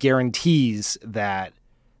virtually guarantees that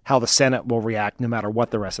how the Senate will react no matter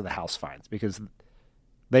what the rest of the House finds, because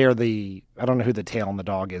they are I don't know who the tail on the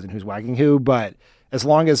dog is and who's wagging who, but as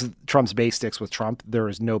long as Trump's base sticks with Trump, there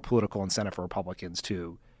is no political incentive for Republicans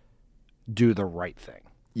to do the right thing.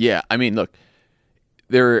 Yeah. I mean, look,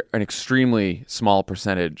 there are an extremely small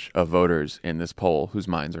percentage of voters in this poll whose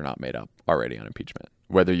minds are not made up already on impeachment,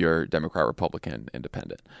 whether you're Democrat, Republican,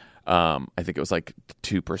 Independent. I think it was like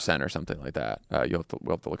 2% or something like that. We'll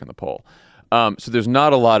have to look in the poll. So there's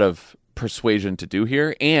not a lot of persuasion to do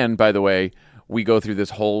here. And by the way, we go through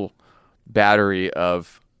this whole battery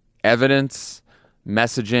of evidence,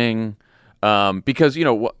 messaging, because,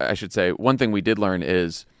 I should say one thing we did learn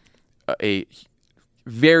is a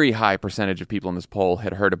very high percentage of people in this poll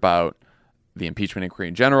had heard about the impeachment inquiry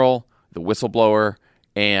in general, the whistleblower,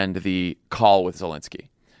 and the call with Zelensky.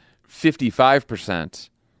 55%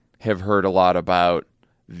 have heard a lot about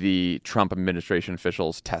the Trump administration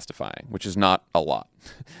officials testifying, which is not a lot.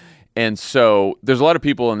 And so there's a lot of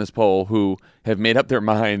people in this poll who have made up their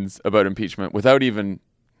minds about impeachment without even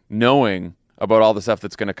knowing about all the stuff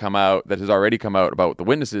that's going to come out, that has already come out about the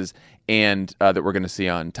witnesses, and that we're going to see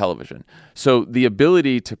on television. So the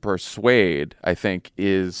ability to persuade, I think,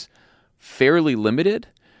 is fairly limited.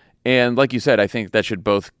 And like you said, I think that should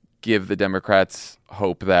both give the Democrats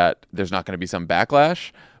hope that there's not going to be some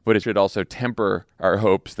backlash, but it should also temper our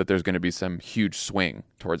hopes that there's going to be some huge swing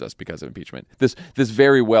towards us because of impeachment. This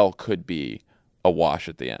very well could be a wash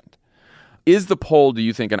at the end. Is the poll, do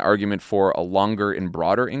you think, an argument for a longer and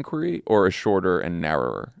broader inquiry or a shorter and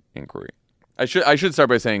narrower inquiry? I should start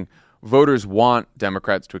by saying voters want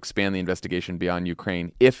Democrats to expand the investigation beyond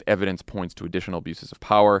Ukraine if evidence points to additional abuses of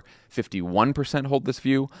power. 51% hold this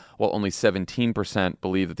view, while only 17%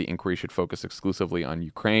 believe that the inquiry should focus exclusively on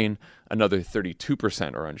Ukraine. Another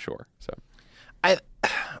 32% are unsure. So,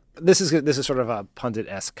 this is sort of a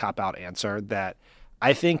pundit-esque cop-out answer that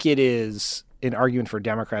I think it is an argument for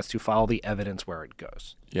Democrats to follow the evidence where it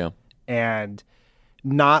goes. Yeah. And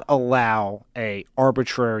not allow a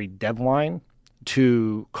arbitrary deadline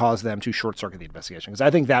to cause them to short-circuit the investigation. Because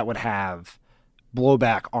I think that would have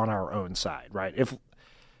blowback on our own side, right? If,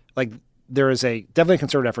 like, there is definitely a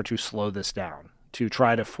concerted effort to slow this down, to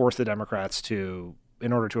try to force the Democrats to,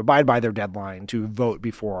 in order to abide by their deadline, to vote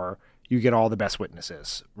before you get all the best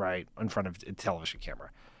witnesses, right, in front of a television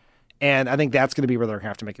camera. And I think that's going to be where they're going to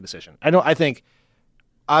have to make a decision. I think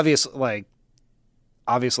obviously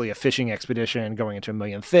a fishing expedition, going into a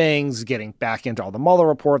million things, getting back into all the Mueller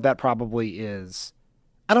report, that probably is,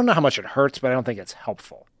 I don't know how much it hurts, but I don't think it's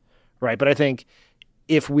helpful, right? But I think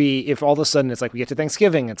if all of a sudden it's like we get to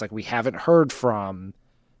Thanksgiving, it's like we haven't heard from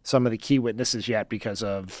some of the key witnesses yet because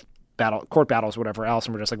of court battles, whatever else.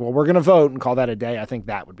 And we're just like, well, we're going to vote and call that a day. I think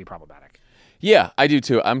that would be problematic. Yeah, I do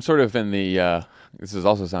too. I'm sort of in the, this is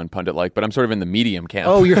also sound pundit-like, but I'm sort of in the medium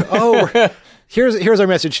camp. Here's our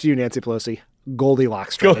message to you, Nancy Pelosi.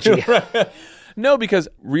 Goldilocks strategy. No, because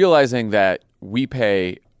realizing that we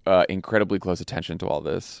pay incredibly close attention to all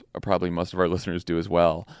this, probably most of our listeners do as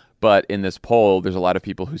well. But in this poll, there's a lot of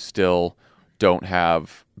people who still don't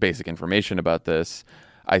have basic information about this.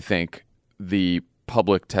 I think the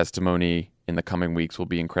public testimony in the coming weeks will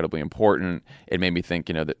be incredibly important. It made me think,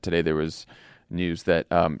 that today there was news that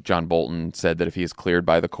John Bolton said that if he is cleared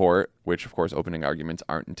by the court, which of course opening arguments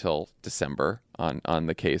aren't until December on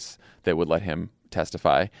the case that would let him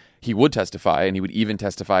testify, he would testify, and he would even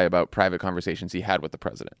testify about private conversations he had with the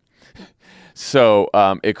president. So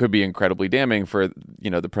it could be incredibly damning for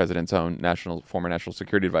the president's own former national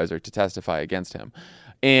security advisor to testify against him.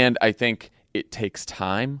 And I think it takes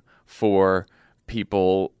time for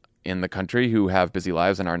people in the country who have busy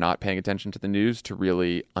lives and are not paying attention to the news to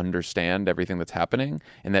really understand everything that's happening.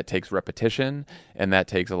 And that takes repetition, and that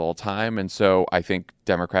takes a little time. And so I think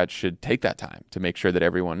Democrats should take that time to make sure that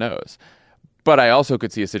everyone knows. But I also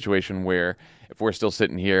could see a situation where if we're still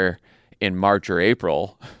sitting here in March or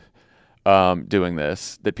April doing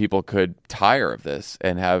this, that people could tire of this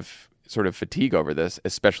and have sort of fatigue over this,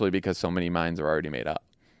 especially because so many minds are already made up.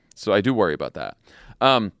 So I do worry about that.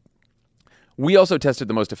 We also tested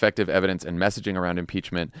the most effective evidence and messaging around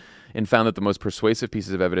impeachment and found that the most persuasive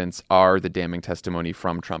pieces of evidence are the damning testimony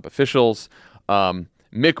from Trump officials.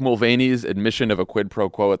 Mick Mulvaney's admission of a quid pro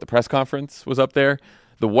quo at the press conference was up there.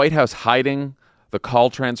 The White House hiding the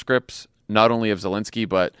call transcripts, not only of Zelensky,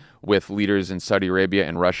 but with leaders in Saudi Arabia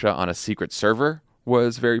and Russia on a secret server,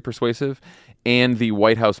 was very persuasive. And the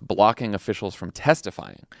White House blocking officials from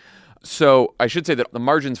testifying. So I should say that the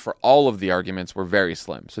margins for all of the arguments were very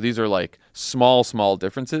slim. So these are like small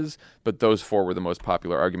differences, but those four were the most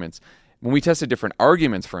popular arguments. When we tested different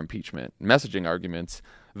arguments for impeachment, messaging arguments,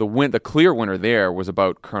 the clear winner there was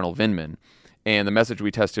about Colonel Vindman. And the message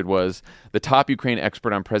we tested was the top Ukraine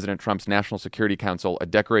expert on President Trump's National Security Council, a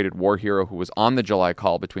decorated war hero who was on the July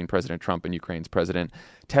call between President Trump and Ukraine's president,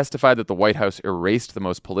 testified that the White House erased the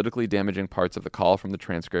most politically damaging parts of the call from the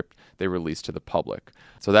transcript they released to the public.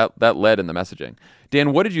 So that led in the messaging.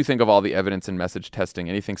 Dan, what did you think of all the evidence and message testing?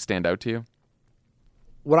 Anything stand out to you?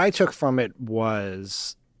 What I took from it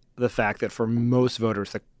was the fact that for most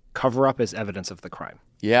voters, the cover-up is evidence of the crime.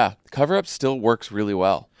 Yeah, cover-up still works really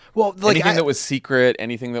well. Well, anything that was secret,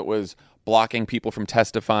 anything that was blocking people from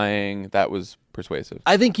testifying, that was persuasive.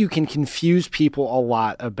 I think you can confuse people a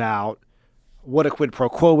lot about what a quid pro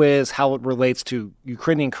quo is, how it relates to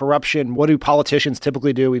Ukrainian corruption. What do politicians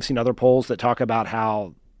typically do? We've seen other polls that talk about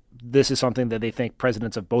how this is something that they think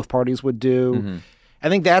presidents of both parties would do. Mm-hmm. I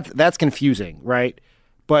think that's confusing, right?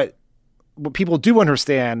 But what people do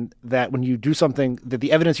understand that when you do something, that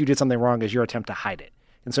the evidence you did something wrong is your attempt to hide it.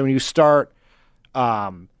 And so when you start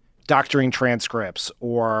doctoring transcripts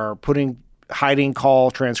or hiding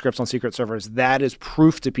call transcripts on secret servers, that is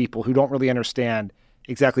proof to people who don't really understand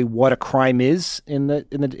exactly what a crime is in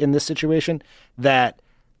this situation, that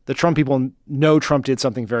the Trump people know Trump did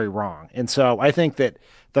something very wrong. And so I think that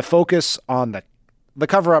the focus on the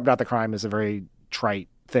cover-up, not the crime, is a very trite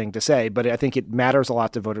thing to say, but I think it matters a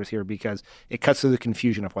lot to voters here because it cuts through the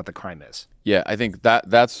confusion of what the crime is. Yeah, I think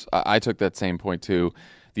that's I took that same point too.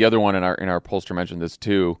 The other one in our pollster mentioned this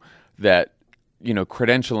too, that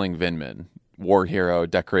credentialing Vindman, war hero,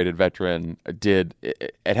 decorated veteran, it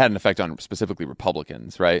had an effect on specifically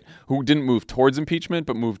Republicans, right? Who didn't move towards impeachment,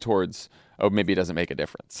 but moved towards, maybe it doesn't make a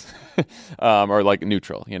difference, or like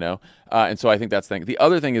neutral, And so I think that's the thing. The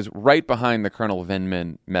other thing is right behind the Colonel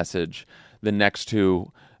Vindman message, the next two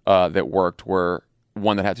that worked were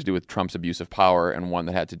one that had to do with Trump's abuse of power and one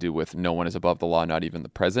that had to do with no one is above the law, not even the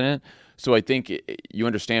president. So I think you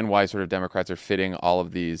understand why sort of Democrats are fitting all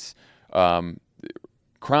of these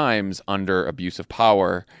crimes under abuse of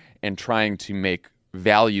power and trying to make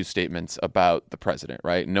value statements about the president,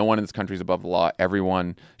 right? No one in this country is above the law.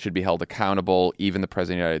 Everyone should be held accountable, even the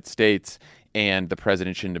president of the United States. And the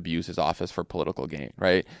president shouldn't abuse his office for political gain,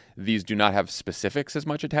 right? These do not have specifics as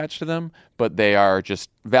much attached to them, but they are just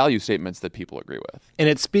value statements that people agree with. And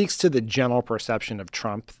it speaks to the general perception of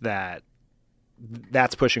Trump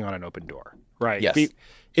that's pushing on an open door, right? Yes.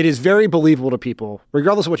 It is very believable to people,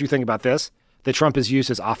 regardless of what you think about this, that Trump has used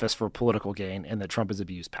his office for political gain and that Trump has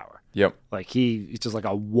abused power. Yep. Like he's just like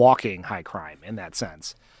a walking high crime in that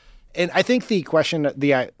sense. And I think the question,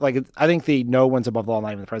 I think the no one's above the law,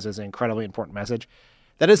 not even the president, is an incredibly important message.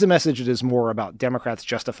 that is a message that is more about Democrats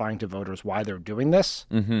justifying to voters why they're doing this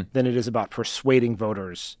than it is about persuading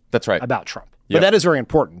voters That's right. about Trump. Yep. But that is very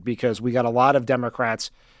important because we got a lot of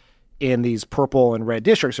Democrats in these purple and red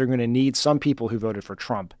districts who are going to need some people who voted for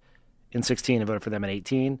Trump in 16 and voted for them in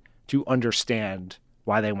 18 to understand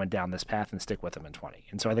why they went down this path and stick with them in 20.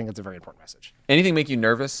 And so I think it's a very important message. Anything make you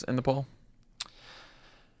nervous in the poll?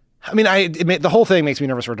 I mean, the whole thing makes me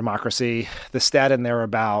nervous for democracy. The stat in there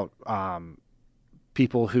about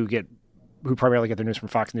people who primarily get their news from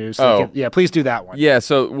Fox News. So please do that one. Yeah,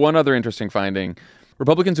 so one other interesting finding.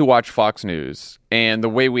 Republicans who watch Fox News, and the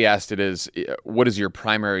way we asked it is, what is your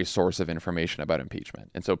primary source of information about impeachment?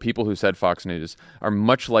 And so people who said Fox News are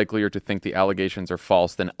much likelier to think the allegations are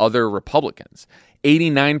false than other Republicans.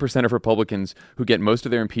 89% of Republicans who get most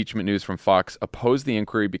of their impeachment news from Fox oppose the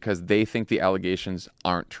inquiry because they think the allegations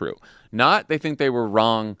aren't true. Not they think they were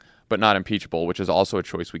wrong but not impeachable, which is also a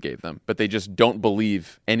choice we gave them. But they just don't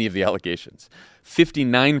believe any of the allegations.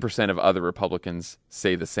 59% of other Republicans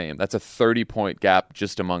say the same. That's a 30-point gap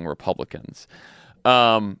just among Republicans.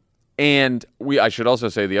 And I should also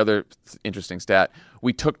say the other interesting stat,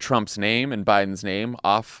 we took Trump's name and Biden's name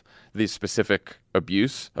off the specific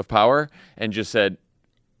abuse of power and just said,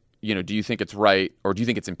 do you think it's right or do you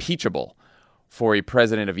think it's impeachable for a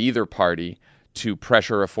president of either party to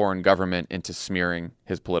pressure a foreign government into smearing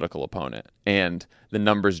his political opponent? And the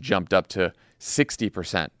numbers jumped up to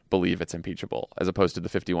 60% believe it's impeachable, as opposed to the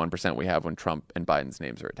 51% we have when Trump and Biden's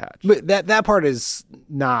names are attached. But that part is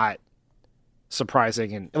not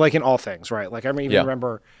surprising, in all things, right? Like I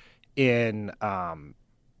remember in the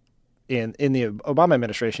Obama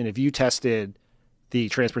administration, if you tested the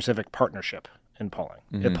Trans-Pacific Partnership in polling,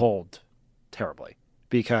 it polled terribly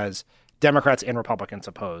because Democrats and Republicans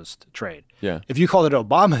opposed trade. Yeah. If you called it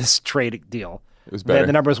Obama's trade deal, it was better. Then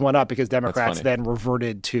the numbers went up because Democrats then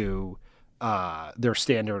reverted to their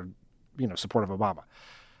standard, support of Obama.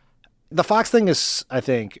 The Fox thing is, I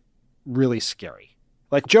think, really scary.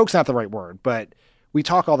 Like, joke's not the right word, but we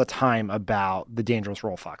talk all the time about the dangerous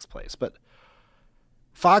role Fox plays. But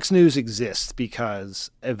Fox News exists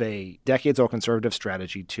because of a decades-old conservative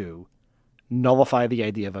strategy to nullify the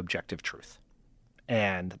idea of objective truth.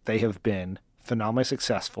 And they have been phenomenally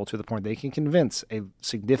successful to the point they can convince a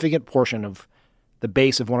significant portion of the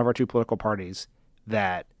base of one of our two political parties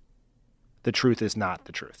that the truth is not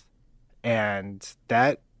the truth. And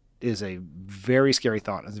that is a very scary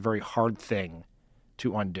thought. It's a very hard thing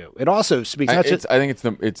to undo. It also speaks I think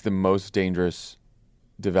it's the most dangerous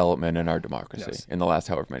development in our democracy in the last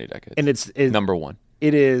however many decades. And it's number one.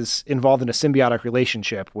 It is involved in a symbiotic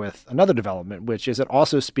relationship with another development, which is it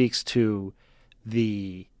also speaks to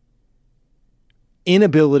the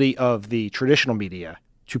inability of the traditional media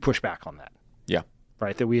to push back on that. Yeah.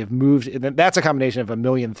 Right. That we have moved. That's a combination of a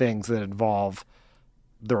million things that involve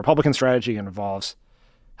the Republican strategy and involves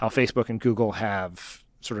how Facebook and Google have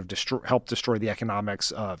sort of helped destroy the economics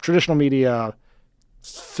of traditional media,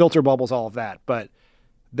 filter bubbles, all of that. But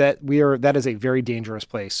that is a very dangerous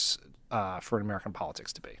place for American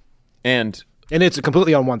politics to be. And it's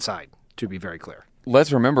completely on one side, to be very clear.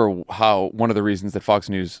 Let's remember how one of the reasons that Fox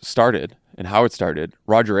News started and how it started,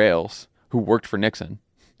 Roger Ailes, who worked for Nixon,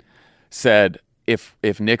 said if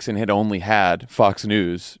Nixon had only had Fox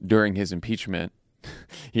News during his impeachment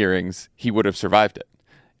hearings, he would have survived it.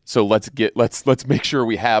 So let's make sure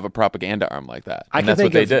we have a propaganda arm like that. And that's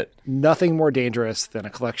what they did. Nothing more dangerous than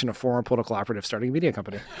a collection of foreign political operatives starting a media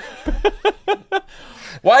company.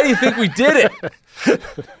 Why do you think we did it?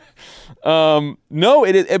 No,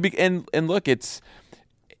 it is, and look, it's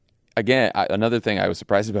again another thing I was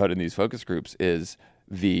surprised about in these focus groups is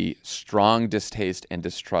the strong distaste and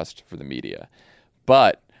distrust for the media.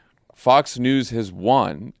 But Fox News has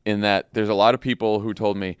won in that there's a lot of people who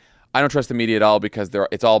told me I don't trust the media at all because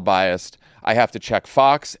it's all biased. I have to check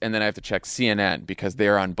Fox and then I have to check CNN because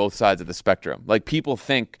they're on both sides of the spectrum. Like people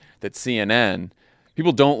think that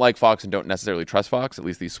people don't like Fox and don't necessarily trust Fox, at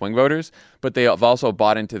least these swing voters, but they have also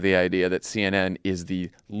bought into the idea that CNN is the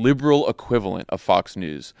liberal equivalent of Fox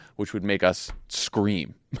News, which would make us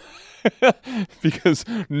scream. Because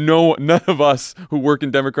none of us who work in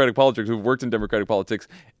Democratic politics, who've worked in Democratic politics,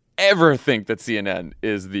 ever think that CNN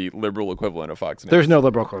is the liberal equivalent of Fox News. There's no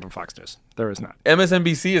liberal equivalent of Fox News. There is not.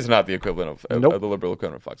 MSNBC is not the equivalent of the liberal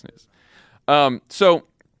equivalent of Fox News. So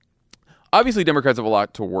obviously Democrats have a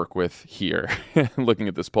lot to work with here, looking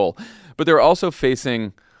at this poll. But they're also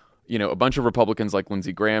facing, a bunch of Republicans like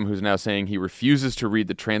Lindsey Graham, who's now saying he refuses to read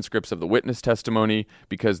the transcripts of the witness testimony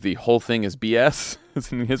because the whole thing is BS,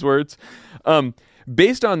 in his words.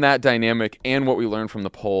 Based on that dynamic and what we learned from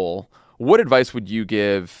the poll, what advice would you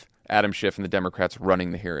give Adam Schiff and the Democrats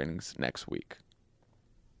running the hearings next week?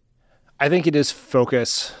 I think it is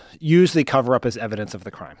focus, use the cover-up as evidence of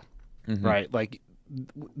the crime, right? Like,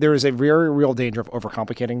 there is a very real danger of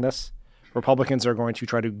overcomplicating this. Republicans are going to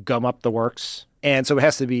try to gum up the works. And so it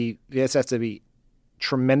has to be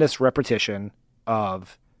tremendous repetition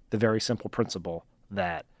of the very simple principle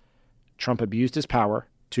that Trump abused his power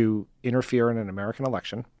to interfere in an American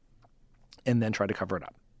election and then try to cover it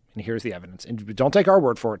up. And here's the evidence. And don't take our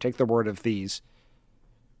word for it. Take the word of these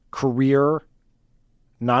career,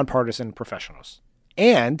 nonpartisan professionals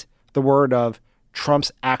and the word of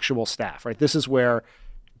Trump's actual staff, right? This is where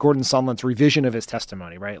Gordon Sondland's revision of his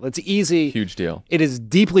testimony, right? It's easy. Huge deal. It is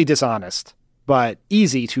deeply dishonest, but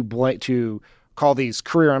easy to call these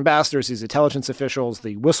career ambassadors, these intelligence officials,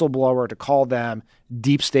 the whistleblower, to call them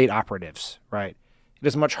deep state operatives, right? It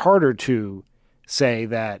is much harder to say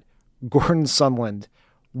that Gordon Sondland,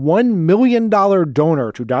 $1 million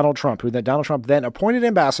donor to Donald Trump, who that Donald Trump then appointed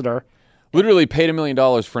ambassador. Literally paid $1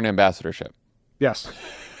 million for an ambassadorship. Yes.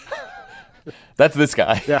 That's this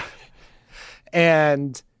guy. Yeah.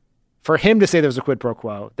 And for him to say there's a quid pro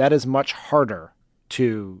quo, that is much harder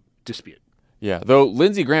to dispute. Yeah, though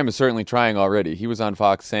Lindsey Graham is certainly trying already. He was on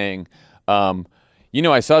Fox saying,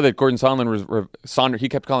 I saw that Gordon Sondland he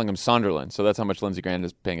kept calling him Sonderland, so that's how much Lindsey Graham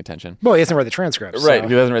is paying attention. Well, he hasn't read the transcripts. Right, so.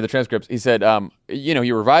 he hasn't read the transcripts. He said,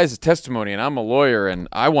 he revised his testimony, and I'm a lawyer, and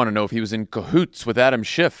I want to know if he was in cahoots with Adam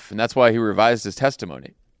Schiff, and that's why he revised his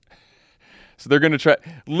testimony. So they're going to try,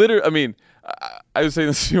 literally, I was saying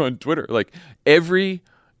this to you on Twitter, like every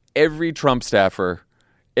Trump staffer,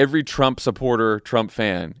 every Trump supporter, Trump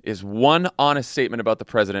fan is one honest statement about the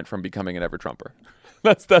president from becoming an ever-Trumper.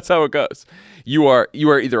 That's how it goes. You are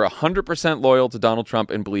either 100% loyal to Donald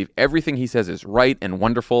Trump and believe everything he says is right and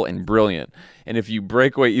wonderful and brilliant. And if you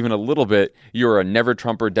break away even a little bit, you're a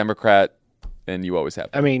never-Trumper Democrat, and you always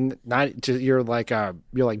have been. You're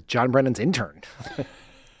like John Brennan's intern.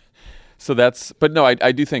 So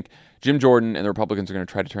I do think Jim Jordan and the Republicans are going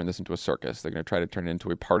to try to turn this into a circus. They're going to try to turn it into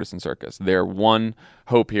a partisan circus. Their one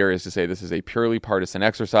hope here is to say this is a purely partisan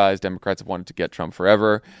exercise. Democrats have wanted to get Trump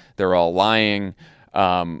forever. They're all lying.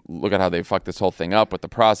 Look at how they fucked this whole thing up with the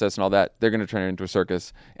process and all that. They're going to turn it into a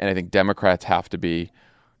circus. And I think Democrats have to be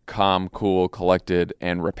calm, cool, collected,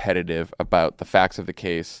 and repetitive about the facts of the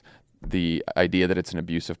case, the idea that it's an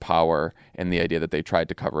abuse of power, and the idea that they tried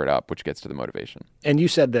to cover it up, which gets to the motivation. And you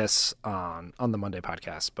said this on the Monday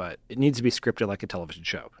podcast, but it needs to be scripted like a television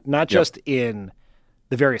show, not just in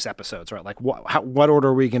the various episodes, right? Like what order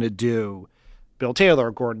are we going to do Bill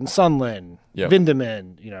Taylor, Gordon Sondland,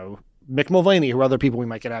 Vindeman, Mick Mulvaney, who are other people we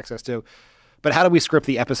might get access to, but how do we script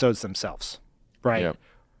the episodes themselves, right? Yep.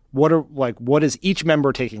 What is each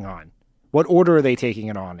member taking on? What order are they taking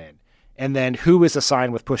it on in? And then who is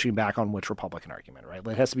assigned with pushing back on which Republican argument, right?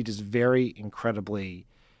 It has to be just very incredibly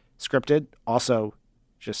scripted. Also,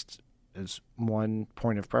 just as one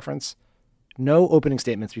point of preference, no opening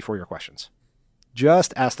statements before your questions.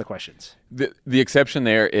 Just ask the questions. The exception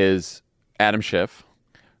there is Adam Schiff,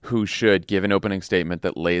 who should give an opening statement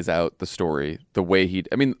that lays out the story the way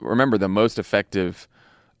remember the most effective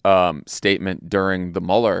statement during the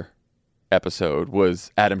Mueller episode was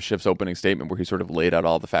Adam Schiff's opening statement, where he sort of laid out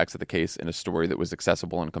all the facts of the case in a story that was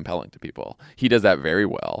accessible and compelling to people. He does that very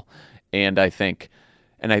well. And I think,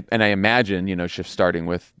 and I imagine, Schiff starting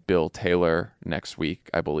with Bill Taylor next week,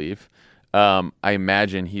 I believe. I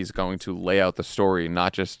imagine he's going to lay out the story,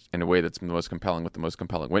 not just in a way that's the most compelling with the most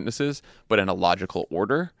compelling witnesses, but in a logical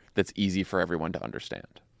order that's easy for everyone to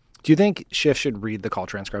understand. Do you think Schiff should read the call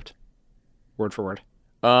transcript word for word?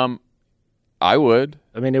 I would.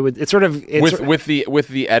 It's sort of with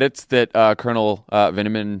the edits that Colonel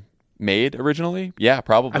Vinneman made originally. Yeah,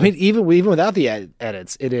 probably. Even without the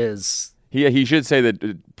edits, it is. He should say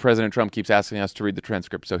that President Trump keeps asking us to read the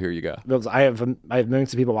transcript, so here you go. I have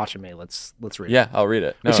millions of people watching me. Let's read it. Yeah, I'll read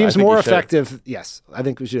it. It seems more effective. Yes, I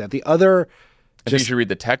think we should do that. The other. I think you should read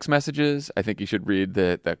the text messages. I think you should read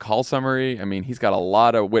the call summary. He's got a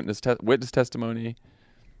lot of witness testimony.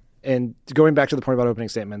 And going back to the point about opening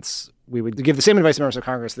statements, we would give the same advice to members of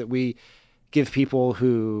Congress that we give people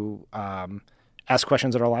who ask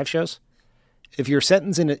questions at our live shows. If your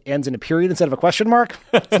sentence ends in a period instead of a question mark,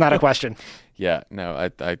 it's not a question. Yeah, no,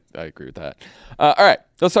 I agree with that. All right,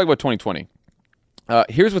 let's talk about 2020.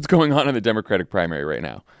 Here's what's going on in the Democratic primary right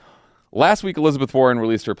now. Last week, Elizabeth Warren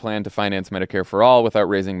released her plan to finance Medicare for all without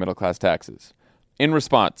raising middle-class taxes. In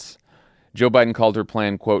response, Joe Biden called her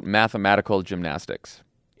plan, quote, mathematical gymnastics.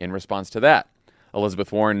 In response to that,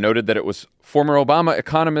 Elizabeth Warren noted that it was former Obama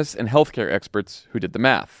economists and healthcare experts who did the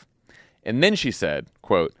math. And then she said,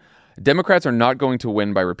 quote, Democrats are not going to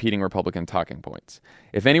win by repeating Republican talking points.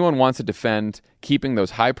 If anyone wants to defend keeping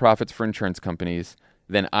those high profits for insurance companies,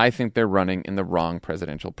 then I think they're running in the wrong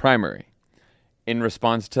presidential primary. In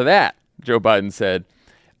response to that, Joe Biden said,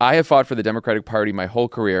 I have fought for the Democratic Party my whole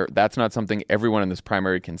career. That's not something everyone in this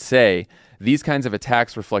primary can say. These kinds of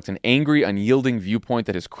attacks reflect an angry, unyielding viewpoint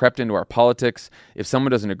that has crept into our politics. If someone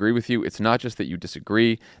doesn't agree with you, it's not just that you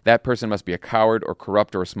disagree. That person must be a coward or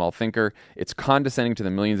corrupt or a small thinker. It's condescending to the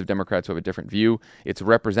millions of Democrats who have a different view. It's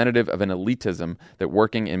representative of an elitism that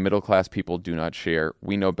working and middle-class people do not share.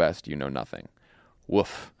 We know best. You know nothing.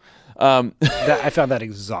 Woof. I found that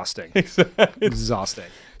exhausting. Exhausting.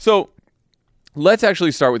 So let's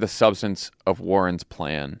actually start with the substance of Warren's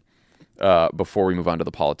plan before we move on to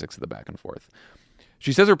the politics of the back and forth.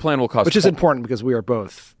 She says her plan will cost... Which is important because we are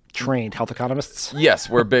both trained health economists. Yes,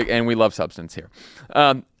 we're big, and we love substance here.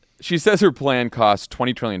 She says her plan costs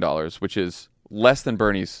 $20 trillion, which is less than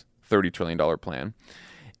Bernie's $30 trillion plan,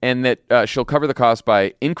 and that she'll cover the cost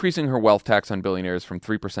by increasing her wealth tax on billionaires from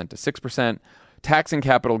 3% to 6%, taxing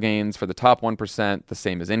capital gains for the top 1%, the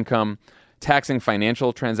same as income, taxing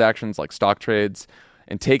financial transactions like stock trades,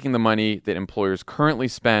 and taking the money that employers currently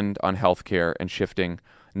spend on healthcare and shifting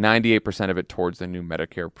 98% of it towards the new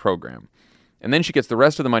Medicare program. And then she gets the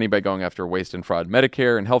rest of the money by going after waste and fraud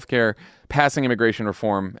Medicare and healthcare, passing immigration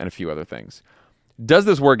reform, and a few other things. Does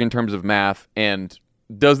this work in terms of math, and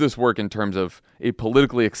does this work in terms of a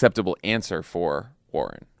politically acceptable answer for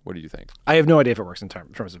Warren? What do you think? I have no idea if it works in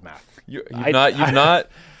terms of math. You've not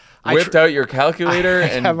whipped out your calculator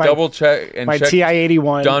and double check and my check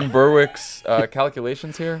TI-81 Don Berwick's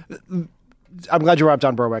calculations here? I'm glad you brought up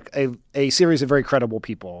Don Berwick. A series of very credible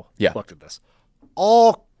people looked at this.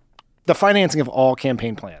 All the financing of all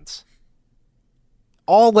campaign plans,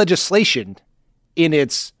 all legislation in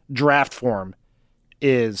its draft form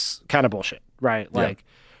is kind of bullshit, right? Like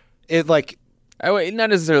not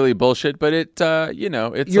necessarily bullshit, but it's a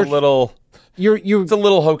little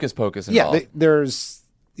hocus pocus involved.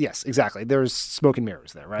 Yes, exactly. There's smoke and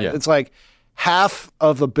mirrors there, right? Yeah. It's like half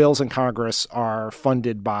of the bills in Congress are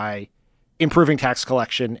funded by improving tax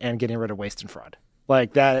collection and getting rid of waste and fraud.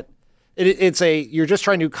 Like that, you're just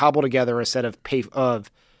trying to cobble together a set of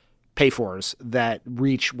pay-fors that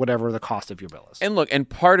reach whatever the cost of your bill is. And look, and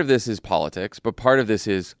part of this is politics, but part of this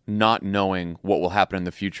is not knowing what will happen in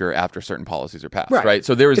the future after certain policies are passed, right?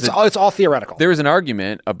 So it's all theoretical. There is an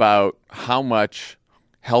argument about how much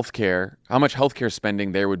healthcare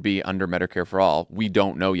spending there would be under Medicare for All. We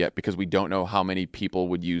don't know yet because we don't know how many people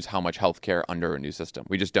would use how much healthcare under a new system.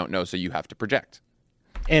 We just don't know, so you have to project.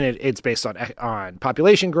 And it's based on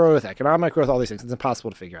population growth, economic growth, all these things. It's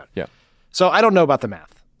impossible to figure out. Yeah. So I don't know about the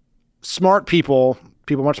math. Smart people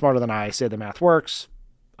much smarter than I, say the math works.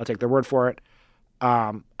 I'll take their word for it.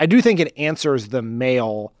 I do think it answers the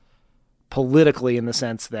mail politically in the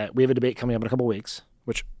sense that we have a debate coming up in a couple weeks,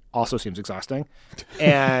 which also seems exhausting.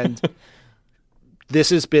 And this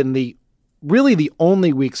has been really the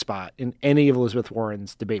only weak spot in any of Elizabeth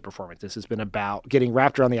Warren's debate performance. This has been about getting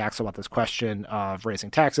wrapped around the axle about this question of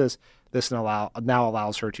raising taxes. This now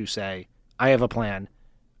allows her to say, I have a plan.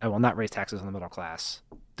 I will not raise taxes on the middle class.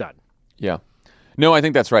 Done. Yeah. No, I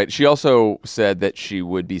think that's right. She also said that she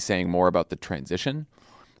would be saying more about the transition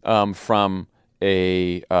from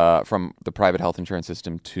the private health insurance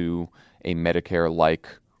system to a Medicare-like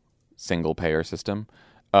single-payer system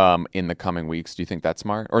in the coming weeks. Do you think that's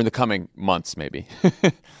smart? Or in the coming months, maybe?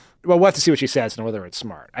 Well, we'll have to see what she says and whether it's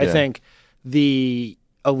smart. I think the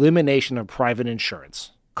elimination of private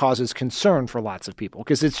insurance causes concern for lots of people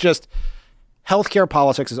because it's just healthcare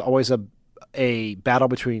politics is always a battle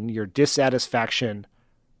between your dissatisfaction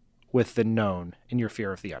with the known and your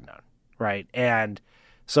fear of the unknown, right? And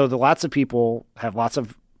so lots of people have lots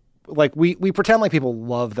of, like, we pretend like people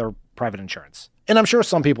love their private insurance. And I'm sure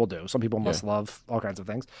some people do. Some people must love all kinds of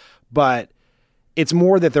things. But it's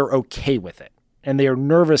more that they're okay with it and they are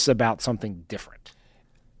nervous about something different.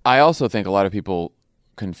 I also think a lot of people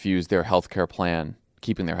confuse their healthcare plan,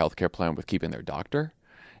 keeping their healthcare plan, with keeping their doctor.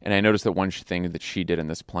 And I noticed that one thing that she did in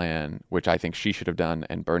this plan, which I think she should have done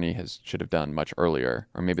and Bernie should have done much earlier,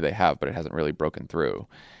 or maybe they have, but it hasn't really broken through,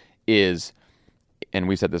 is, and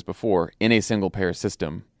we said this before, in a single-payer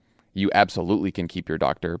system, you absolutely can keep your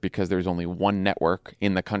doctor because there's only one network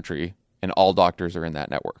in the country and all doctors are in that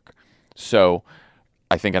network. So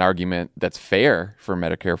I think an argument that's fair for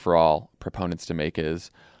Medicare for All proponents to make is,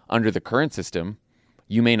 under the current system,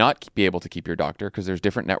 you may not be able to keep your doctor because there's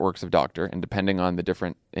different networks of doctor, and depending on the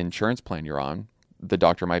different insurance plan you're on, the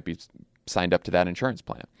doctor might be signed up to that insurance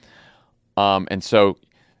plan. And so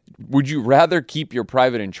would you rather keep your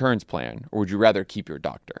private insurance plan or would you rather keep your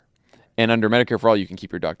doctor? And under Medicare for All, you can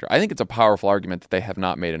keep your doctor. I think it's a powerful argument that they have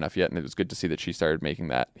not made enough yet, and it was good to see that she started making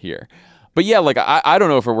that here. But yeah, like I don't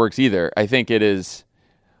know if it works either. I think it is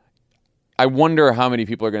I wonder how many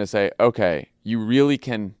people are going to say, okay, you really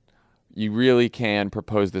can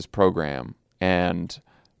propose this program and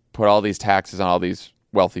put all these taxes on all these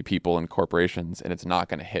wealthy people and corporations, and it's not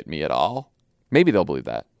going to hit me at all. Maybe they'll believe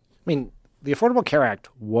that. I mean, the Affordable Care Act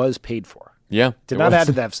was paid for. Yeah. Did not add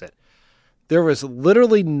to the deficit. There was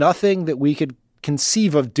literally nothing that we could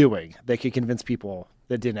conceive of doing that could convince people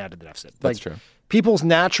that didn't add to the deficit. That's true. People's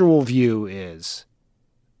natural view is,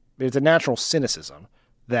 there's a natural cynicism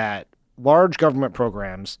that large government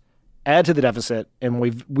programs add to the deficit and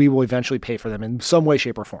we will eventually pay for them in some way,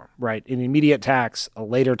 shape, or form, right? An immediate tax, a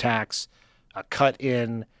later tax, a cut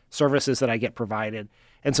in services that I get provided.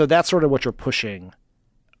 And so that's sort of what you're pushing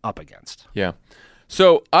up against. Yeah.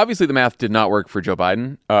 So obviously the math did not work for Joe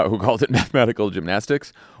Biden, who called it mathematical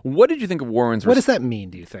gymnastics. What did you think of Warren's? What does that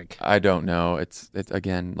mean, do you think? I don't know. It's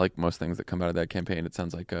again, like most things that come out of that campaign, it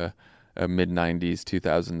sounds like a mid-90s,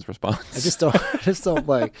 2000s response. I just don't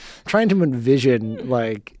like trying to envision,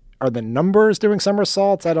 like, are the numbers doing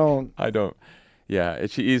somersaults? I don't. Yeah,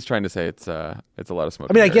 he's trying to say it's a lot of smoke.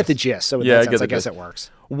 I mean, I get the gist. So in that sense, I guess it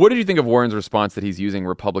works. What did you think of Warren's response that he's using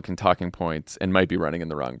Republican talking points and might be running in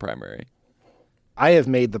the wrong primary? I have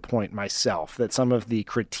made the point myself that some of the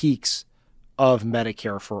critiques of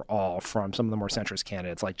Medicare for All from some of the more centrist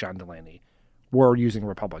candidates like John Delaney were using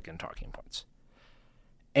Republican talking points.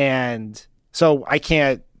 And so I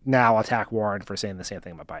can't now attack Warren for saying the same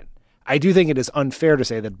thing about Biden. I do think it is unfair to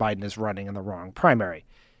say that Biden is running in the wrong primary.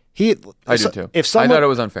 I do too. I thought it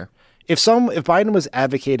was unfair. If Biden was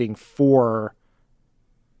advocating for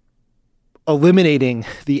eliminating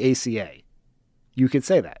the ACA, you could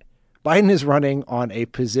say that. Biden is running on a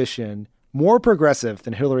position more progressive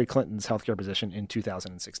than Hillary Clinton's healthcare position in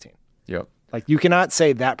 2016. Yep. Like, you cannot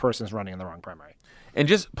say that person's running in the wrong primary. And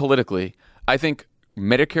just politically, I think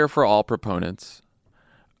Medicare for All proponents,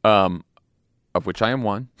 of which I am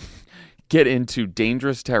one, get into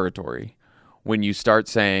dangerous territory when you start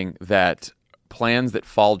saying that plans that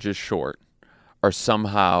fall just short are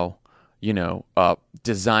somehow,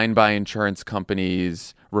 designed by insurance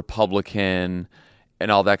companies, Republican, and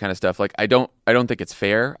all that kind of stuff. Like, I don't think it's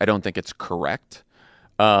fair. I don't think it's correct.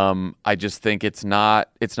 I just think it's not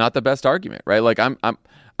the best argument, right? Like, I'm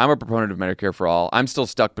a proponent of Medicare for All. I'm still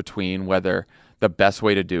stuck between whether the best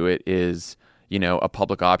way to do it is, a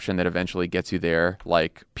public option that eventually gets you there,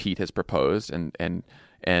 like Pete has proposed and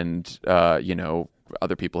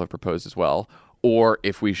other people have proposed as well, or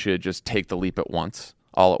if we should just take the leap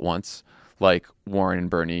all at once, like Warren and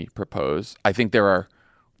Bernie propose. I think there are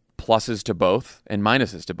pluses to both and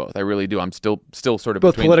minuses to both. I really do. I'm still sort of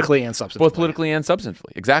both between politically and substantively. Both politically and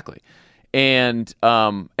substantively, exactly. And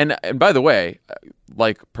by the way,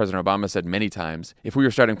 like President Obama said many times, if we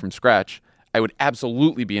were starting from scratch, I would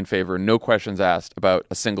absolutely be in favor, no questions asked, about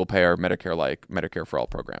a single-payer Medicare-like Medicare for All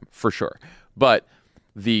program, for sure. But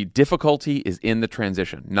the difficulty is in the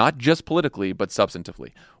transition, not just politically, but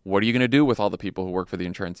substantively. What are you going to do with all the people who work for the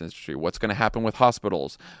insurance industry? What's going to happen with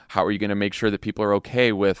hospitals? How are you going to make sure that people are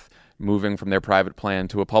okay with moving from their private plan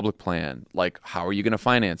to a public plan? Like, how are you going to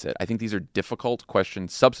finance it? I think these are difficult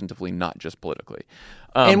questions substantively, not just politically.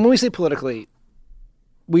 And when we say politically,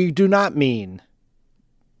 we do not mean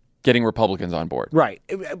getting Republicans on board. Right.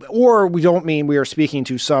 Or we don't mean we are speaking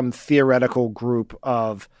to some theoretical group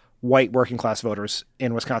of white working class voters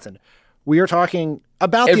in Wisconsin. We are talking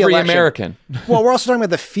about the election. Every American. Well, we're also talking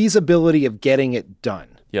about the feasibility of getting it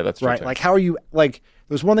done. Yeah, that's true. Right. Too. Like, how are you, like,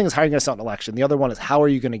 there's one thing is how are you going to sell an election. The other one is how are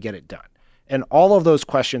you going to get it done? And all of those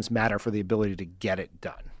questions matter for the ability to get it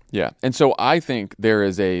done. Yeah. And so I think there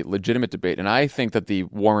is a legitimate debate. And I think that the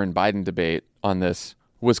Warren-Biden debate on this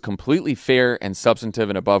was completely fair and substantive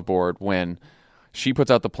and above board when she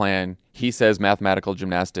puts out the plan. He says mathematical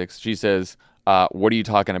gymnastics. She says, what are you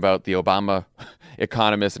talking about? The Obama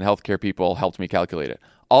economists and healthcare people helped me calculate it.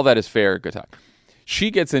 All that is fair. Good talk.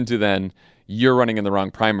 She gets into then, you're running in the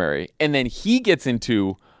wrong primary. And then he gets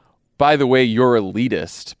into, by the way, you're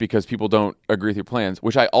elitist because people don't agree with your plans,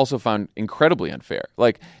 which I also found incredibly unfair.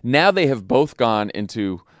 Like, now they have both gone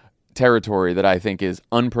into territory that I think is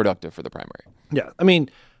unproductive for the primary. Yeah. I mean,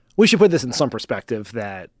 we should put this in some perspective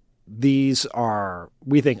that these are,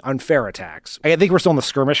 we think, unfair attacks. I think we're still in the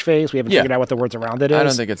skirmish phase. We haven't figured out what the words around it is. I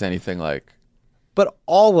don't think it's anything like. But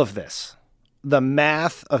all of this, the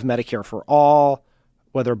math of Medicare for All,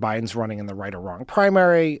 whether Biden's running in the right or wrong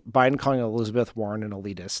primary, Biden calling Elizabeth Warren an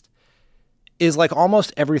elitist, is like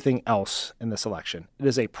almost everything else in this election. It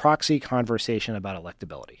is a proxy conversation about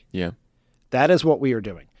electability. Yeah. That is what we are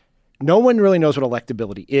doing. No one really knows what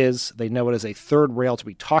electability is. They know it as a third rail to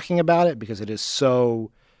be talking about it because it is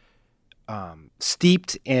so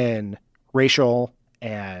steeped in racial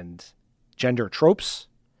and gender tropes.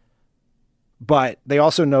 But they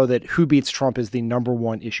also know that who beats Trump is the number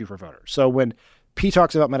one issue for voters. So when Pete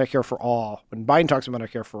talks about Medicare for all, when Biden talks about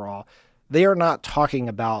Medicare for all, they are not talking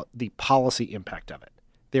about the policy impact of it.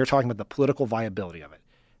 They are talking about the political viability of it.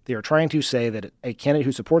 They are trying to say that a candidate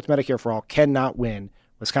who supports Medicare for all cannot win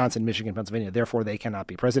Wisconsin, Michigan, Pennsylvania. Therefore, they cannot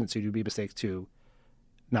be president. So it would be a mistake to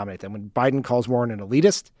nominate them. When Biden calls Warren an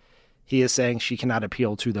elitist, he is saying she cannot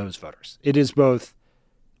appeal to those voters. It is both,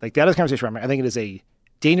 like that is a conversation. I think it is a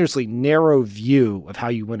dangerously narrow view of how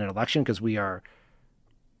you win an election because we are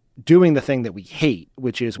doing the thing that we hate,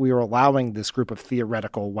 which is we are allowing this group of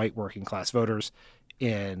theoretical white working class voters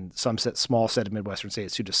in some small set of Midwestern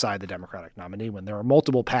states to decide the Democratic nominee when there are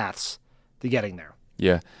multiple paths to getting there.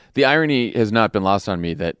 Yeah. The irony has not been lost on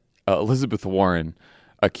me that Elizabeth Warren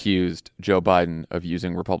accused Joe Biden of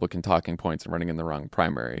using Republican talking points and running in the wrong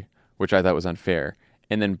primary, which I thought was unfair.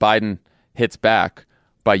 And then Biden hits back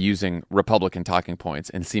by using Republican talking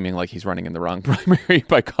points and seeming like he's running in the wrong primary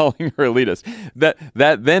by calling her elitist.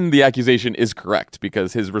 That then the accusation is correct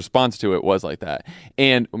because his response to it was like that.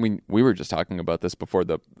 And I mean, we were just talking about this before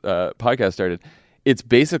the podcast started. It's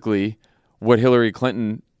basically what Hillary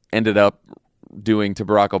Clinton ended up doing to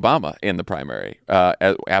Barack Obama in the primary.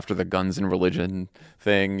 After the guns and religion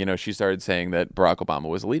thing, you know, she started saying that Barack Obama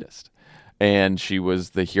was elitist and she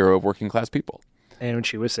was the hero of working class people. And what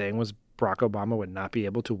she was saying was Barack Obama would not be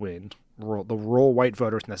able to win the rural white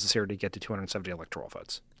voters necessary to get to 270 electoral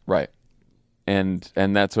votes. Right. And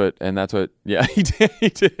that's what yeah, he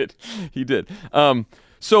did.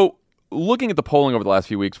 So looking at the polling over the last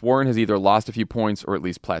few weeks, Warren has either lost a few points or at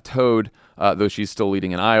least plateaued, though she's still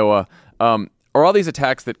leading in Iowa. Are all these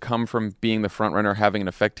attacks that come from being the front runner having an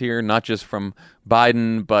effect here, not just from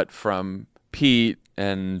Biden, but from Pete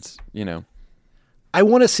and, you know? I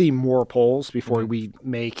want to see more polls before we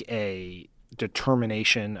make a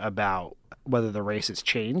determination about whether the race has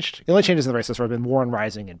changed. The only changes in the race have been Warren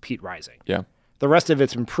rising and Pete rising. Yeah. The rest of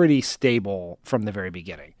it's been pretty stable from the very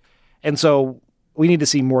beginning. And so we need to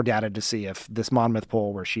see more data to see if this Monmouth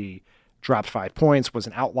poll where she dropped 5 points was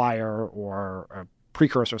an outlier or a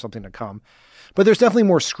precursor or something to come. But there's definitely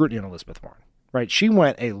more scrutiny on Elizabeth Warren, right? She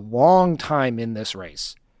went a long time in this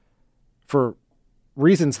race for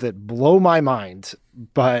reasons that blow my mind,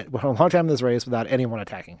 but went a long time in this race without anyone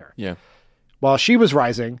attacking her. Yeah. While she was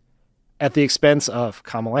rising at the expense of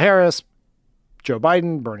Kamala Harris, Joe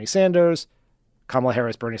Biden, Bernie Sanders, Kamala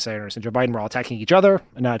Harris, Bernie Sanders, and Joe Biden were all attacking each other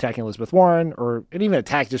and not attacking Elizabeth Warren or even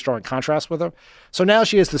attack, just drawing contrast with her. So now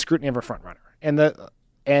she has the scrutiny of a front runner. And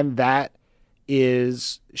that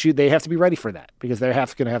is they have to be ready for that because they're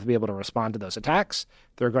going to have to be able to respond to those attacks.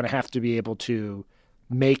 They're going to have to be able to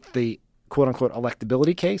make the quote unquote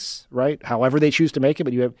electability case, right? However they choose to make it,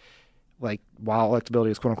 but you have while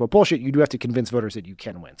electability is quote unquote bullshit, you do have to convince voters that you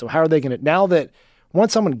can win. So how are they going to, now that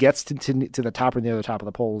once someone gets to the top or the other top of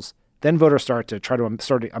the polls, then voters start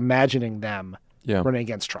imagining them running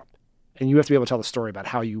against Trump. And you have to be able to tell the story about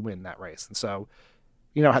how you win that race. And so,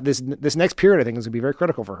 you know, this next period, I think, is going to be very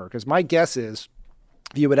critical for her because my guess is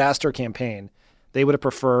if you had asked her campaign, they would have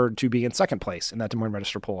preferred to be in second place in that Des Moines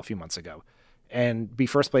Register poll a few months ago and be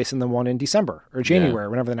first place in the one in December or January,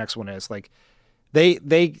 whenever the next one is. Like they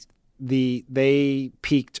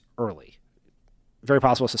peaked early. Very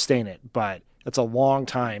possible to sustain it, but it's a long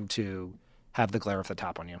time to have the glare of the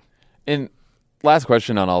top on you. And last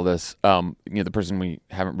question on all this, the person we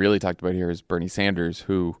haven't really talked about here is Bernie Sanders,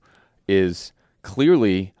 who is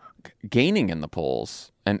clearly gaining in the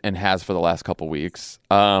polls and has for the last couple weeks.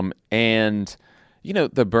 And, you know,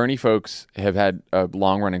 the Bernie folks have had a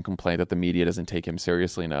long-running complaint that the media doesn't take him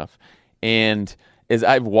seriously enough. And as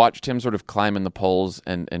I've watched him sort of climb in the polls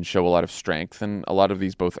and show a lot of strength in a lot of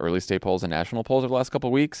these both early state polls and national polls over the last couple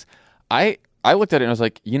of weeks, I looked at it and I was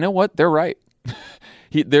like, you know what? They're right.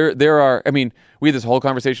 There are, I mean, we had this whole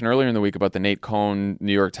conversation earlier in the week about the Nate Cohn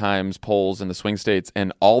New York Times polls in the swing states,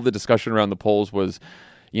 and all the discussion around the polls was,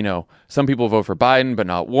 you know, some people vote for Biden but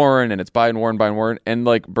not Warren, and it's Biden, Warren, and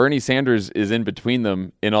like Bernie Sanders is in between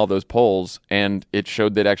them in all those polls, and it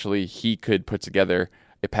showed that actually he could put together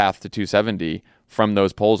a path to 270 from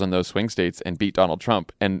those polls in those swing states and beat Donald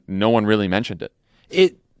Trump, and no one really mentioned it.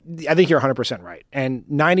 I think you're 100% right. And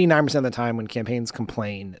 99% of the time when campaigns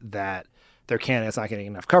complain that their candidate's not getting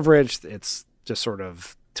enough coverage, it's just sort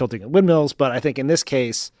of tilting at windmills. But I think in this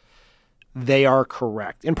case, they are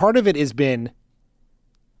correct. And part of it has been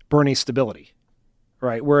Bernie's stability,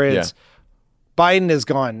 right? Whereas Biden has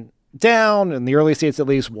gone down in the early states, at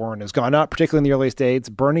least. Warren has gone up, particularly in the early states.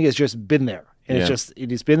 Bernie has just been there. And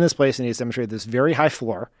he's been in this place and he's demonstrated this very high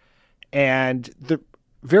floor and the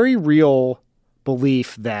very real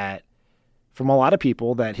belief that from a lot of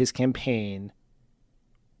people that his campaign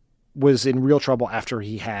was in real trouble after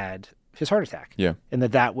he had his heart attack. Yeah. And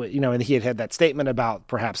that was, and he had that statement about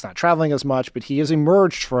perhaps not traveling as much, but he has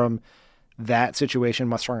emerged from that situation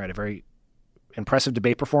much stronger. Had a very impressive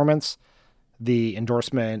debate performance. The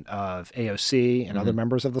endorsement of AOC and other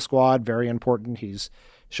members of the squad, very important. He's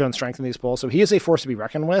shown strength in these polls. So he is a force to be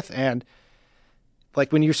reckoned with. And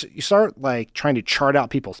like when you start like trying to chart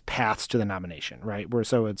out people's paths to the nomination, right?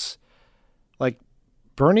 So it's like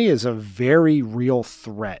Bernie is a very real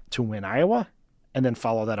threat to win Iowa and then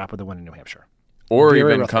follow that up with a win in New Hampshire. Or Very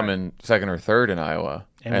even real come threat. in second or third in Iowa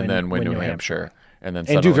and then win New Hampshire. And then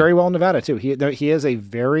do very well in Nevada too. He is a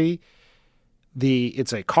very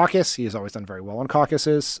it's a caucus. He has always done very well in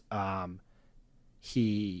caucuses.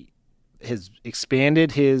 He has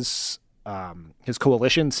expanded his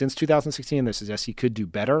coalition since 2016. That suggests he could do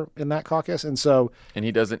better in that caucus. And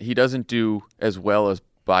he doesn't do as well as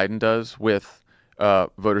Biden does with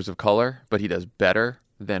voters of color, but he does better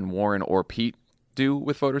than Warren or Pete do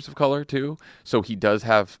with voters of color too. So he does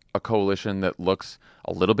have a coalition that looks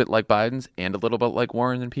a little bit like Biden's and a little bit like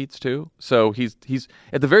Warren and Pete's too. So he's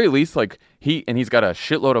at the very least like he's got a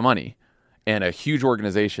shitload of money and a huge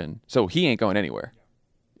organization. So he ain't going anywhere,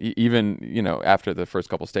 even after the first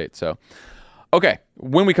couple states. So okay,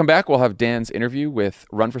 when we come back, we'll have Dan's interview with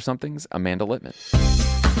Run for Something's Amanda Littman.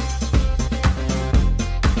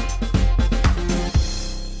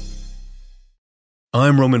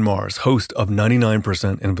 I'm Roman Mars, host of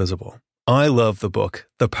 99% Invisible. I love the book,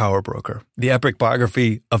 The Power Broker, the epic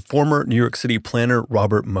biography of former New York City planner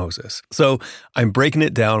Robert Moses. So I'm breaking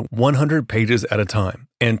it down 100 pages at a time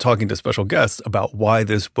and talking to special guests about why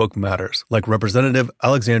this book matters, like Representative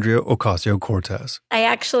Alexandria Ocasio-Cortez. I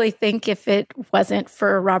actually think if it wasn't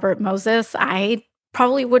for Robert Moses, I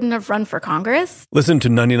probably wouldn't have run for Congress. Listen to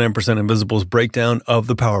 99% Invisible's breakdown of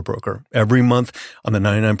The Power Broker every month on the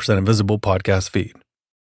 99% Invisible podcast feed.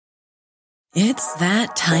 It's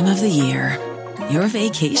that time of the year. Your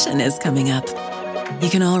vacation is coming up. You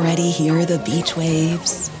can already hear the beach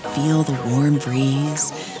waves, feel the warm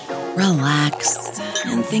breeze, relax,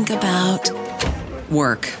 and think about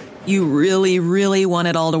work. You really, really want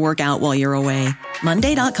it all to work out while you're away.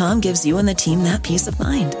 Monday.com gives you and the team that peace of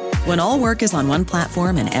mind. When all work is on one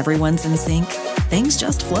platform and everyone's in sync, things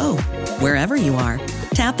just flow. Wherever you are,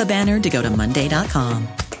 tap the banner to go to Monday.com.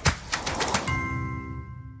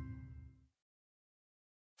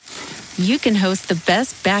 You can host the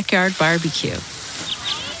best backyard barbecue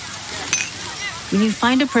when you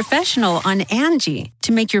find a professional on Angie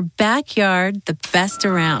to make your backyard the best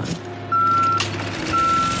around.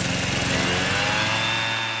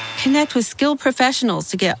 Connect with skilled professionals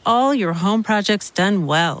to get all your home projects done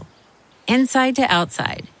well. Inside to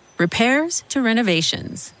outside, repairs to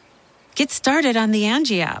renovations. Get started on the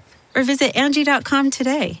Angie app or visit Angie.com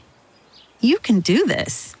today. You can do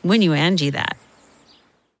this when you Angie that.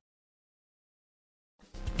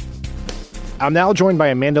 I'm now joined by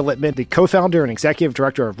Amanda Littman, the co-founder and executive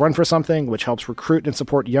director of Run for Something, which helps recruit and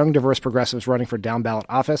support young, diverse progressives running for down-ballot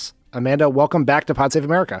office. Amanda, welcome back to Pod Save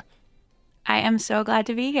America. I am so glad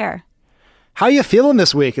to be here. How you feeling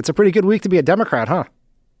this week? It's a pretty good week to be a Democrat, huh?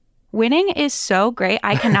 Winning is so great.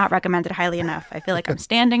 I cannot recommend it highly enough. I feel like I'm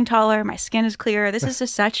standing taller. My skin is clearer. This is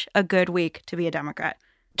just such a good week to be a Democrat.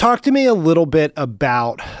 Talk to me a little bit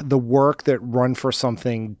about the work that Run for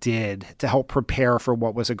Something did to help prepare for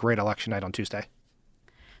what was a great election night on Tuesday.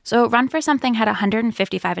 So Run for Something had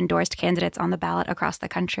 155 endorsed candidates on the ballot across the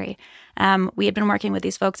country. We had been working with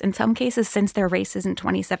these folks in some cases since their races in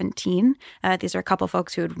 2017. These are a couple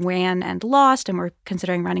folks who had ran and lost and were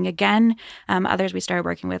considering running again. Others we started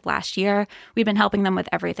working with last year. We've been helping them with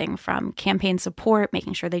everything from campaign support,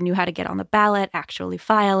 making sure they knew how to get on the ballot, actually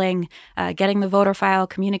filing, getting the voter file,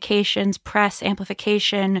 communications, press,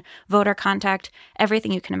 amplification, voter contact,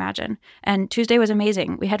 everything you can imagine. And Tuesday was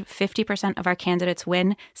amazing. We had 50% of our candidates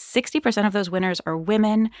win. 60% of those winners are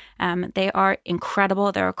women. They are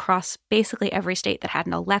incredible. They're across basically every state that had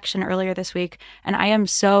an election earlier this week. And I am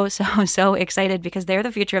so excited because they're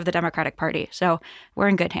the future of the Democratic Party. So we're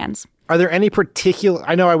in good hands. Are there any particular,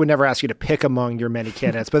 I know I would never ask you to pick among your many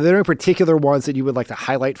candidates, but are there any particular ones that you would like to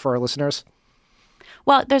highlight for our listeners?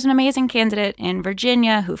 Well, there's an amazing candidate in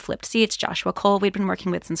Virginia who flipped seats, Joshua Cole, we've been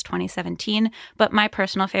working with since 2017. But my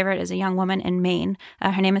personal favorite is a young woman in Maine.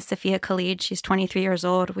 Her name is Sophia Khalid. She's 23 years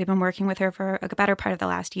old. We've been working with her for a better part of the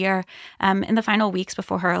last year. In the final weeks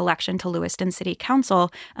before her election to Lewiston City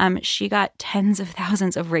Council, she got tens of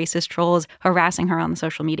thousands of racist trolls harassing her on the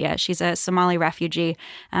social media. She's a Somali refugee.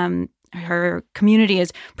 Her community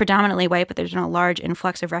is predominantly white, but there's been a large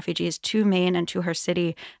influx of refugees to Maine and to her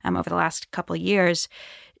city over the last couple of years.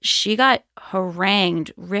 She got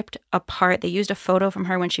harangued, ripped apart. They used a photo from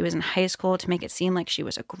her when she was in high school to make it seem like she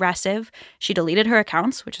was aggressive. She deleted her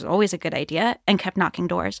accounts, which is always a good idea, and kept knocking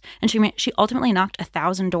doors. And she ultimately knocked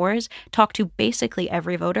 1,000 doors, talked to basically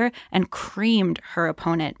every voter, and creamed her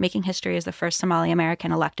opponent, making history as the first Somali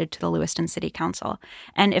American elected to the Lewiston City Council.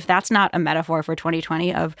 And if that's not a metaphor for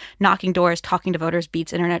 2020 of knocking doors, talking to voters,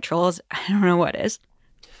 beats internet trolls, I don't know what is.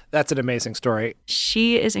 That's an amazing story.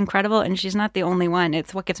 She is incredible, and she's not the only one.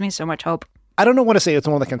 It's what gives me so much hope. I don't know what to say. It's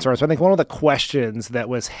one of the concerns, but I think one of the questions that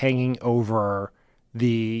was hanging over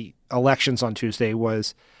the elections on Tuesday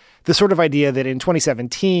was the sort of idea that in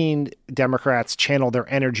 2017, Democrats channeled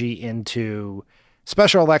their energy into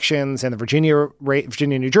special elections and the Virginia,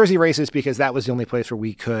 New Jersey races because that was the only place where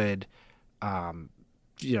we could,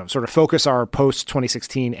 sort of focus our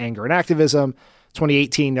post-2016 anger and activism.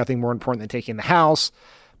 2018, nothing more important than taking the House.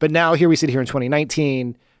 But now here we sit here in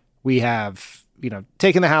 2019, we have,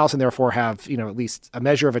 taken the House and therefore have, at least a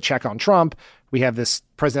measure of a check on Trump. We have this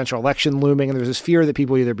presidential election looming, and there's this fear that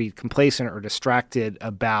people either be complacent or distracted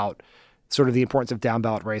about sort of the importance of down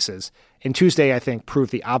ballot races. And Tuesday, I think,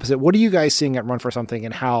 proved the opposite. What are you guys seeing at Run for Something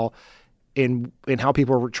and how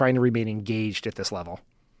people are trying to remain engaged at this level?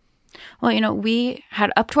 Well, we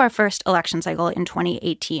had up to our first election cycle in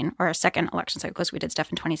 2018, or our second election cycle, because we did stuff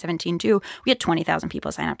in 2017 too. We had 20,000 people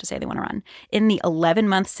sign up to say they want to run. In the 11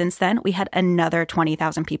 months since then, we had another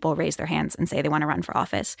 20,000 people raise their hands and say they want to run for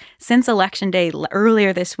office. Since Election Day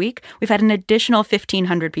earlier this week, we've had an additional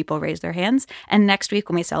 1,500 people raise their hands. And next week,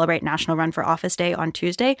 when we celebrate National Run for Office Day on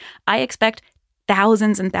Tuesday, I expect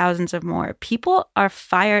thousands and thousands of more. People are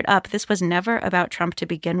fired up. This was never about Trump to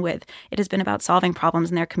begin with. It has been about solving problems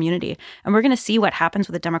in their community. And we're going to see what happens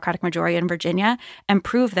with a Democratic majority in Virginia and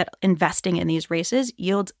prove that investing in these races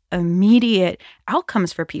yields immediate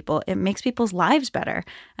outcomes for people. It makes people's lives better.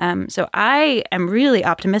 So I am really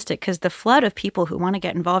optimistic because the flood of people who want to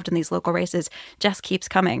get involved in these local races just keeps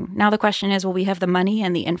coming. Now the question is, will we have the money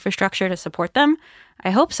and the infrastructure to support them? I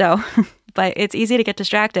hope so. But it's easy to get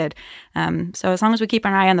distracted. So as long as we keep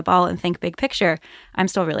an eye on the ball and think big picture, I'm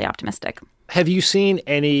still really optimistic. Have you seen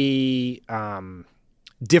any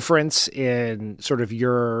difference in sort of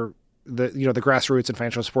the grassroots and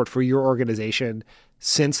financial support for your organization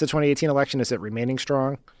since the 2018 election? Is it remaining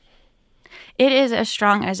strong? It is as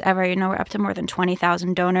strong as ever. We're up to more than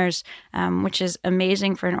 20,000 donors, which is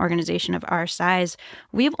amazing for an organization of our size.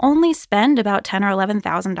 We've only spent about $10,000 or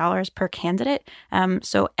 $11,000 per candidate.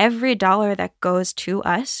 So every dollar that goes to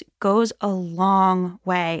us goes a long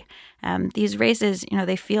way. These races,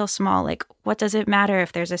 they feel small. Like, what does it matter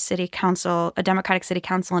if there's a Democratic city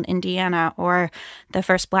council in Indiana or the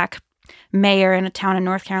first Black mayor in a town in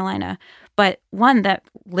North Carolina? But one that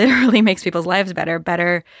literally makes people's lives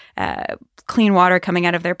better clean water coming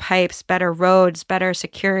out of their pipes, better roads, better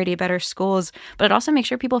security, better schools. But it also makes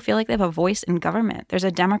sure people feel like they have a voice in government. There's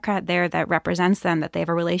a Democrat there that represents them, that they have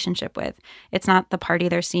a relationship with. It's not the party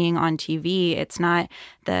they're seeing on TV. It's not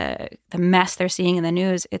the mess they're seeing in the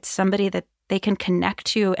news. It's somebody that they can connect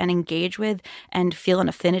to and engage with and feel an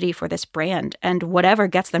affinity for this brand. And whatever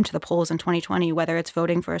gets them to the polls in 2020, whether it's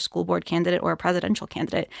voting for a school board candidate or a presidential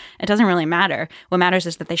candidate, it doesn't really matter. What matters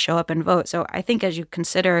is that they show up and vote. So I think as you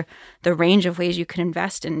consider the range of ways you can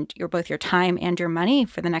invest in both your time and your money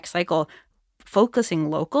for the next cycle, focusing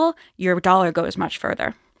local, your dollar goes much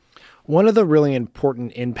further. One of the really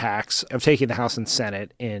important impacts of taking the House and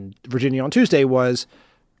Senate in Virginia on Tuesday was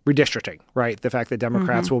redistricting, right? The fact that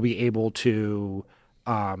Democrats will be able to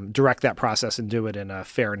direct that process and do it in a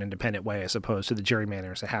fair and independent way as opposed to the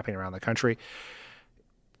gerrymanders that are happening around the country.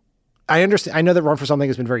 I understand. I know that Run for Something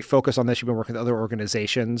has been very focused on this. You've been working with other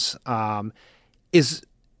organizations. Can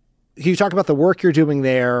you talk about the work you're doing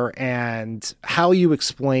there and how you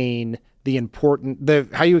explain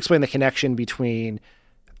the connection between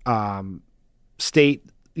state,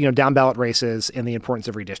 down ballot races and the importance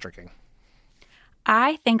of redistricting?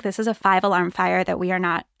 I think this is a 5-alarm fire that we are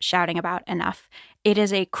not shouting about enough. It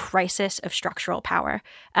is a crisis of structural power.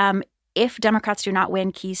 If Democrats do not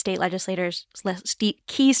win key state legislative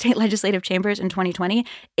chambers in 2020,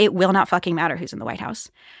 it will not fucking matter who's in the White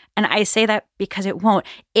House. And I say that because it won't.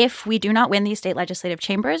 If we do not win these state legislative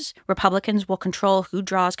chambers, Republicans will control who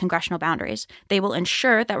draws congressional boundaries. They will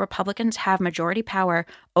ensure that Republicans have majority power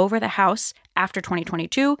over the House after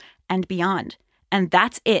 2022 and beyond. And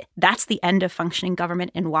that's it. That's the end of functioning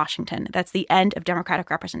government in Washington. That's the end of Democratic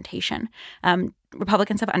representation.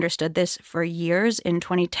 Republicans have understood this for years. In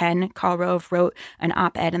 2010, Karl Rove wrote an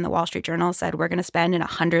op-ed in the Wall Street Journal, said, we're going to spend in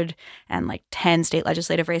 110 state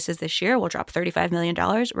legislative races this year. We'll drop $35 million.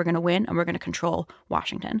 We're going to win, and we're going to control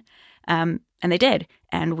Washington. And they did.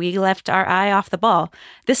 and we left our eye off the ball.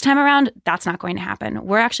 This time around, that's not going to happen.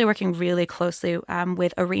 We're actually working really closely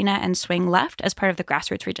with Arena and Swing Left as part of the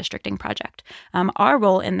Grassroots Redistricting Project. Our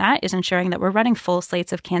role in that is ensuring that we're running full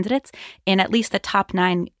slates of candidates in at least the top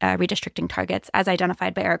 9 redistricting targets as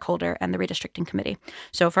identified by Eric Holder and the Redistricting Committee.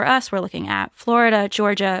 So for us, we're looking at Florida,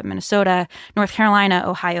 Georgia, Minnesota, North Carolina,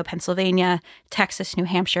 Ohio, Pennsylvania, Texas, New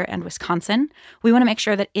Hampshire, and Wisconsin. We want to make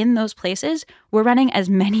sure that in those places, we're running as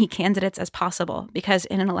many candidates as possible, because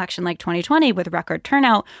in an election like 2020 with record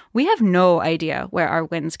turnout, we have no idea where our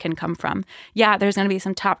wins can come from. Yeah, there's going to be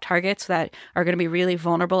some top targets that are going to be really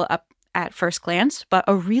vulnerable up at first glance, but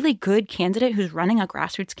a really good candidate who's running a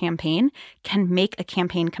grassroots campaign can make a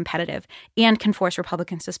campaign competitive and can force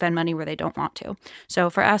Republicans to spend money where they don't want to. So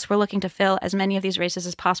for us, we're looking to fill as many of these races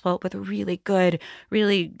as possible with really good,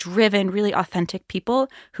 really driven, really authentic people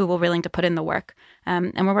who will willing to put in the work.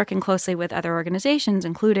 And we're working closely with other organizations,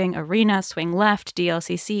 including Arena, Swing Left,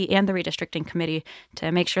 DLCC, and the Redistricting Committee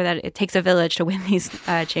to make sure that it takes a village to win these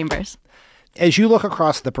chambers. As you look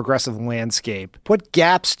across the progressive landscape, what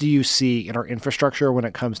gaps do you see in our infrastructure when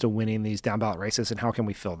it comes to winning these down-ballot races, and how can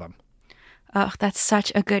we fill them? Oh, that's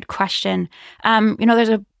such a good question. There's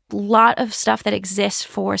a lot of stuff that exists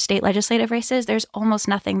for state legislative races. There's almost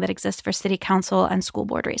nothing that exists for city council and school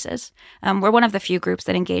board races. We're one of the few groups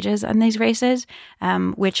that engages in these races,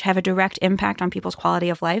 which have a direct impact on people's quality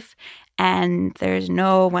of life. And there's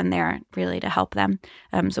no one there really to help them.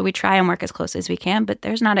 So we try and work as closely as we can, but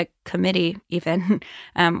there's not a committee even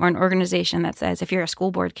or an organization that says, if you're a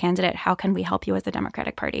school board candidate, how can we help you as the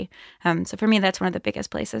Democratic Party? So for me, that's one of the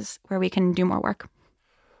biggest places where we can do more work.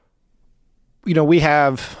 We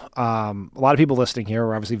have a lot of people listening here.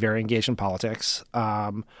 We're obviously very engaged in politics.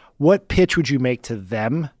 What pitch would you make to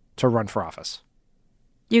them to run for office?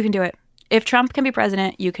 You can do it. If Trump can be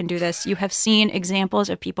president, you can do this. You have seen examples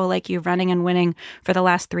of people like you running and winning for the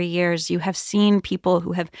last 3 years. You have seen people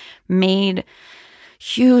who have made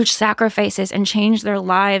huge sacrifices and changed their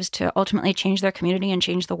lives to ultimately change their community and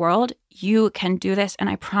change the world. You can do this. And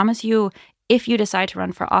I promise you, if you decide to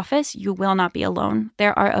run for office, you will not be alone.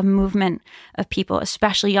 There are a movement of people,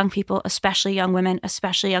 especially young people, especially young women,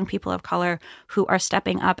 especially young people of color, who are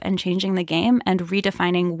stepping up and changing the game and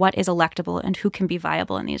redefining what is electable and who can be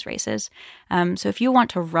viable in these races. So if you want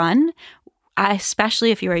to run,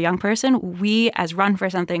 especially if you're a young person, we as Run for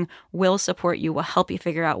Something will support you. We'll help you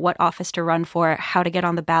figure out what office to run for, how to get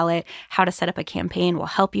on the ballot, how to set up a campaign. We'll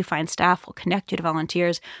help you find staff. We'll connect you to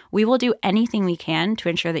volunteers. We will do anything we can to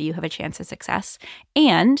ensure that you have a chance of success.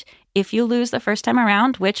 And if you lose the first time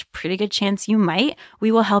around, which pretty good chance you might,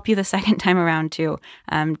 we will help you the second time around too.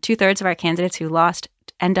 2/3 of our candidates who lost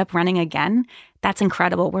end up running again. That's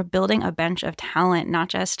incredible. We're building a bench of talent, not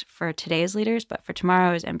just for today's leaders, but for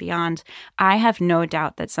tomorrow's and beyond. I have no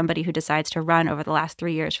doubt that somebody who decides to run over the last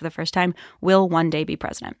 3 years for the first time will one day be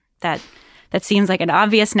president. That seems like an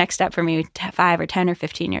obvious next step for me 5 or 10 or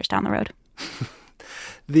 15 years down the road.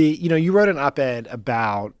 You wrote an op-ed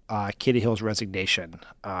about Katie Hill's resignation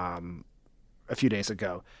a few days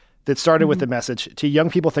ago that started with the message to young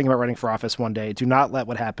people thinking about running for office one day: do not let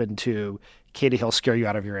what happened to Katie Hill scare you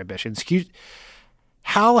out of your ambitions.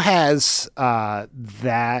 How has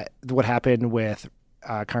what happened with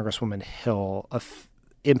Congresswoman Hill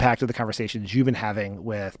impacted the conversations you've been having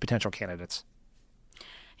with potential candidates?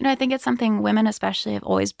 I think it's something women especially have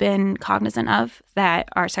always been cognizant of, that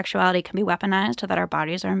our sexuality can be weaponized, that our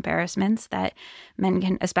bodies are embarrassments, that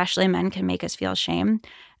especially men can make us feel shame.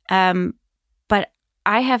 But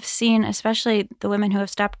I have seen, especially the women who have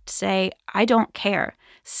stepped, say, I don't care.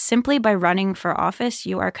 Simply by running for office,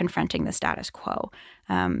 you are confronting the status quo.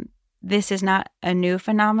 This is not a new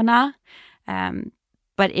phenomena,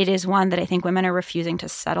 but it is one that I think women are refusing to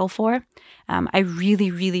settle for. I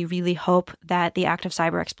really, really, really hope that the act of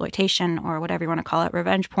cyber exploitation, or whatever you want to call it,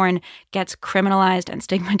 revenge porn, gets criminalized and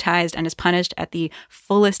stigmatized and is punished at the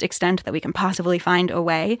fullest extent that we can possibly find a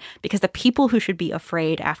way, because the people who should be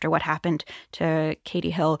afraid after what happened to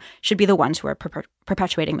Katie Hill should be the ones who are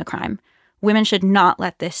perpetuating the crime. Women should not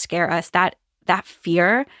let this scare us. That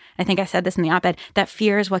fear, I think I said this in the op-ed, that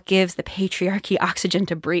fear is what gives the patriarchy oxygen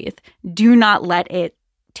to breathe. Do not let it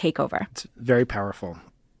take over. It's very powerful.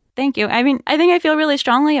 Thank you. I mean, I think I feel really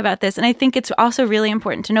strongly about this. And I think it's also really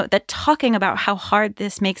important to note that talking about how hard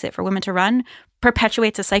this makes it for women to run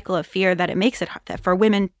perpetuates a cycle of fear that it makes it hard for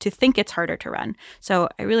women to think it's harder to run. So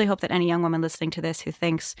I really hope that any young woman listening to this who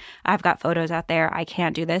thinks, I've got photos out there, I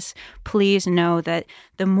can't do this, please know that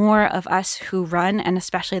the more of us who run, and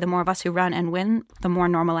especially the more of us who run and win, the more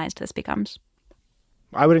normalized this becomes.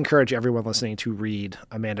 I would encourage everyone listening to read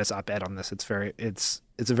Amanda's op-ed on this. It's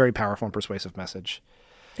a very powerful and persuasive message.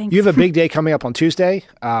 Thanks. You have a big day coming up on Tuesday,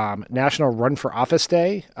 National Run for Office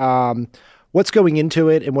Day. What's going into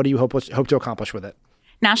it, and what do you hope to accomplish with it?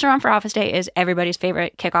 National Run for Office Day is everybody's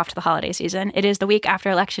favorite kickoff to the holiday season. It is the week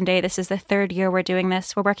after Election Day. This is the third year we're doing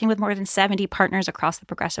this. We're working with more than 70 partners across the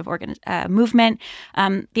progressive movement.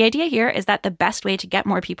 The idea here is that the best way to get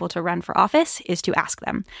more people to run for office is to ask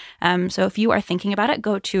them. So if you are thinking about it,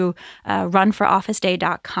 go to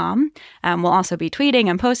runforofficeday.com. We'll also be tweeting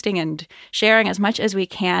and posting and sharing as much as we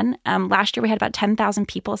can. Last year, we had about 10,000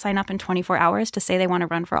 people sign up in 24 hours to say they want to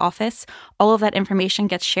run for office. All of that information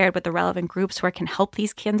gets shared with the relevant groups where it can help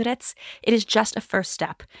these candidates. It is just a first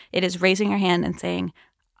step. It is raising your hand and saying,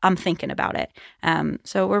 I'm thinking about it.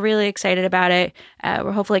 So we're really excited about it.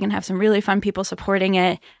 We're hopefully going to have some really fun people supporting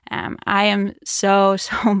it. I am so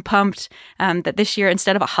pumped that this year,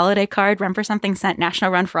 instead of a holiday card, Run for Something sent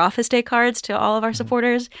National Run for Office Day cards to all of our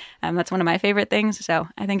supporters. That's one of my favorite things. So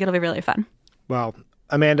I think it'll be really fun. Well,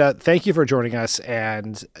 Amanda, thank you for joining us,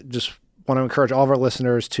 and just want to encourage all of our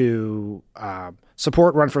listeners to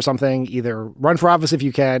support Run for Something. Either run for office if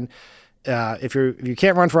you can. If you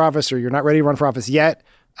can't run for office or you're not ready to run for office yet,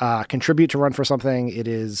 contribute to Run for Something. It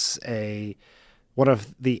is one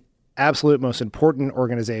of the absolute most important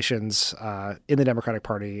organizations in the Democratic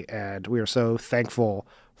Party, and we are so thankful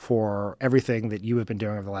for everything that you have been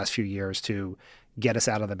doing over the last few years to get us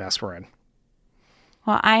out of the mess we're in.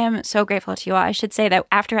 Well, I am so grateful to you all. I should say that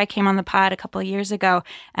after I came on the pod a couple of years ago,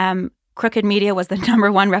 Crooked Media was the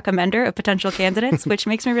number one recommender of potential candidates, which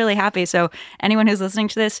makes me really happy. So anyone who's listening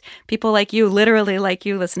to this, people like you, literally like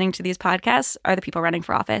you listening to these podcasts, are the people running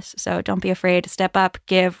for office. So don't be afraid to step up,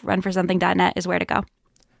 give. Runforsomething.net is where to go.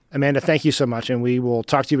 Amanda, thank you so much. And we will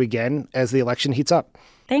talk to you again as the election heats up.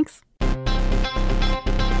 Thanks.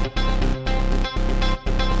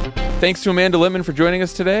 Thanks to Amanda Litman for joining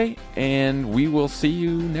us today, and we will see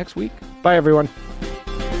you next week. Bye, everyone.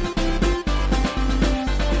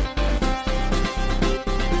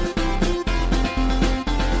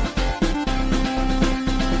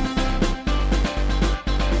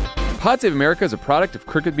 Pod Save America is a product of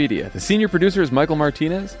Crooked Media. The senior producer is Michael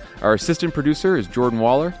Martinez. Our assistant producer is Jordan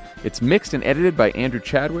Waller. It's mixed and edited by Andrew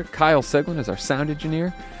Chadwick. Kyle Seglin is our sound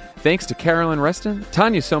engineer. Thanks to Carolyn Reston,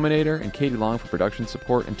 Tanya Sominator, and Katie Long for production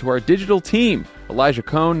support, and to our digital team, Elijah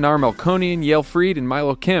Cohn, Nar Melkonian, Yale Freed, and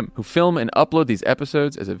Milo Kim, who film and upload these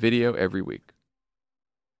episodes as a video every week.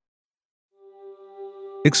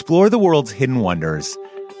 Explore the world's hidden wonders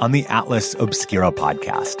on the Atlas Obscura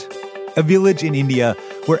podcast. A village in India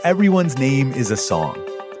where everyone's name is a song.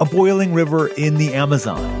 A boiling river in the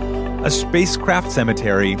Amazon. A spacecraft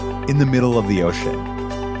cemetery in the middle of the ocean.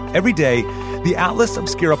 Every day, the Atlas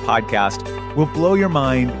Obscura podcast will blow your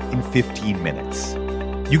mind in 15 minutes.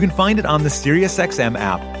 You can find it on the SiriusXM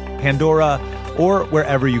app, Pandora, or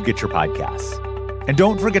wherever you get your podcasts. And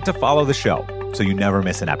don't forget to follow the show so you never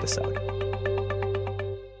miss an episode.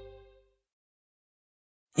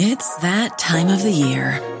 It's that time of the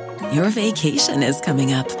year. Your vacation is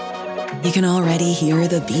coming up. You can already hear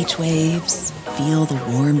the beach waves, feel the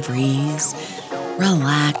warm breeze,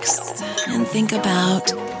 relax, and think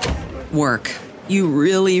about work. You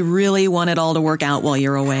really, really want it all to work out while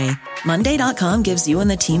you're away. Monday.com gives you and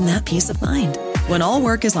the team that peace of mind. When all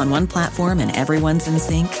work is on one platform and everyone's in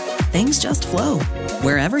sync, things just flow.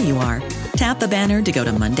 Wherever you are, tap the banner to go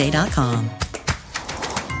to Monday.com.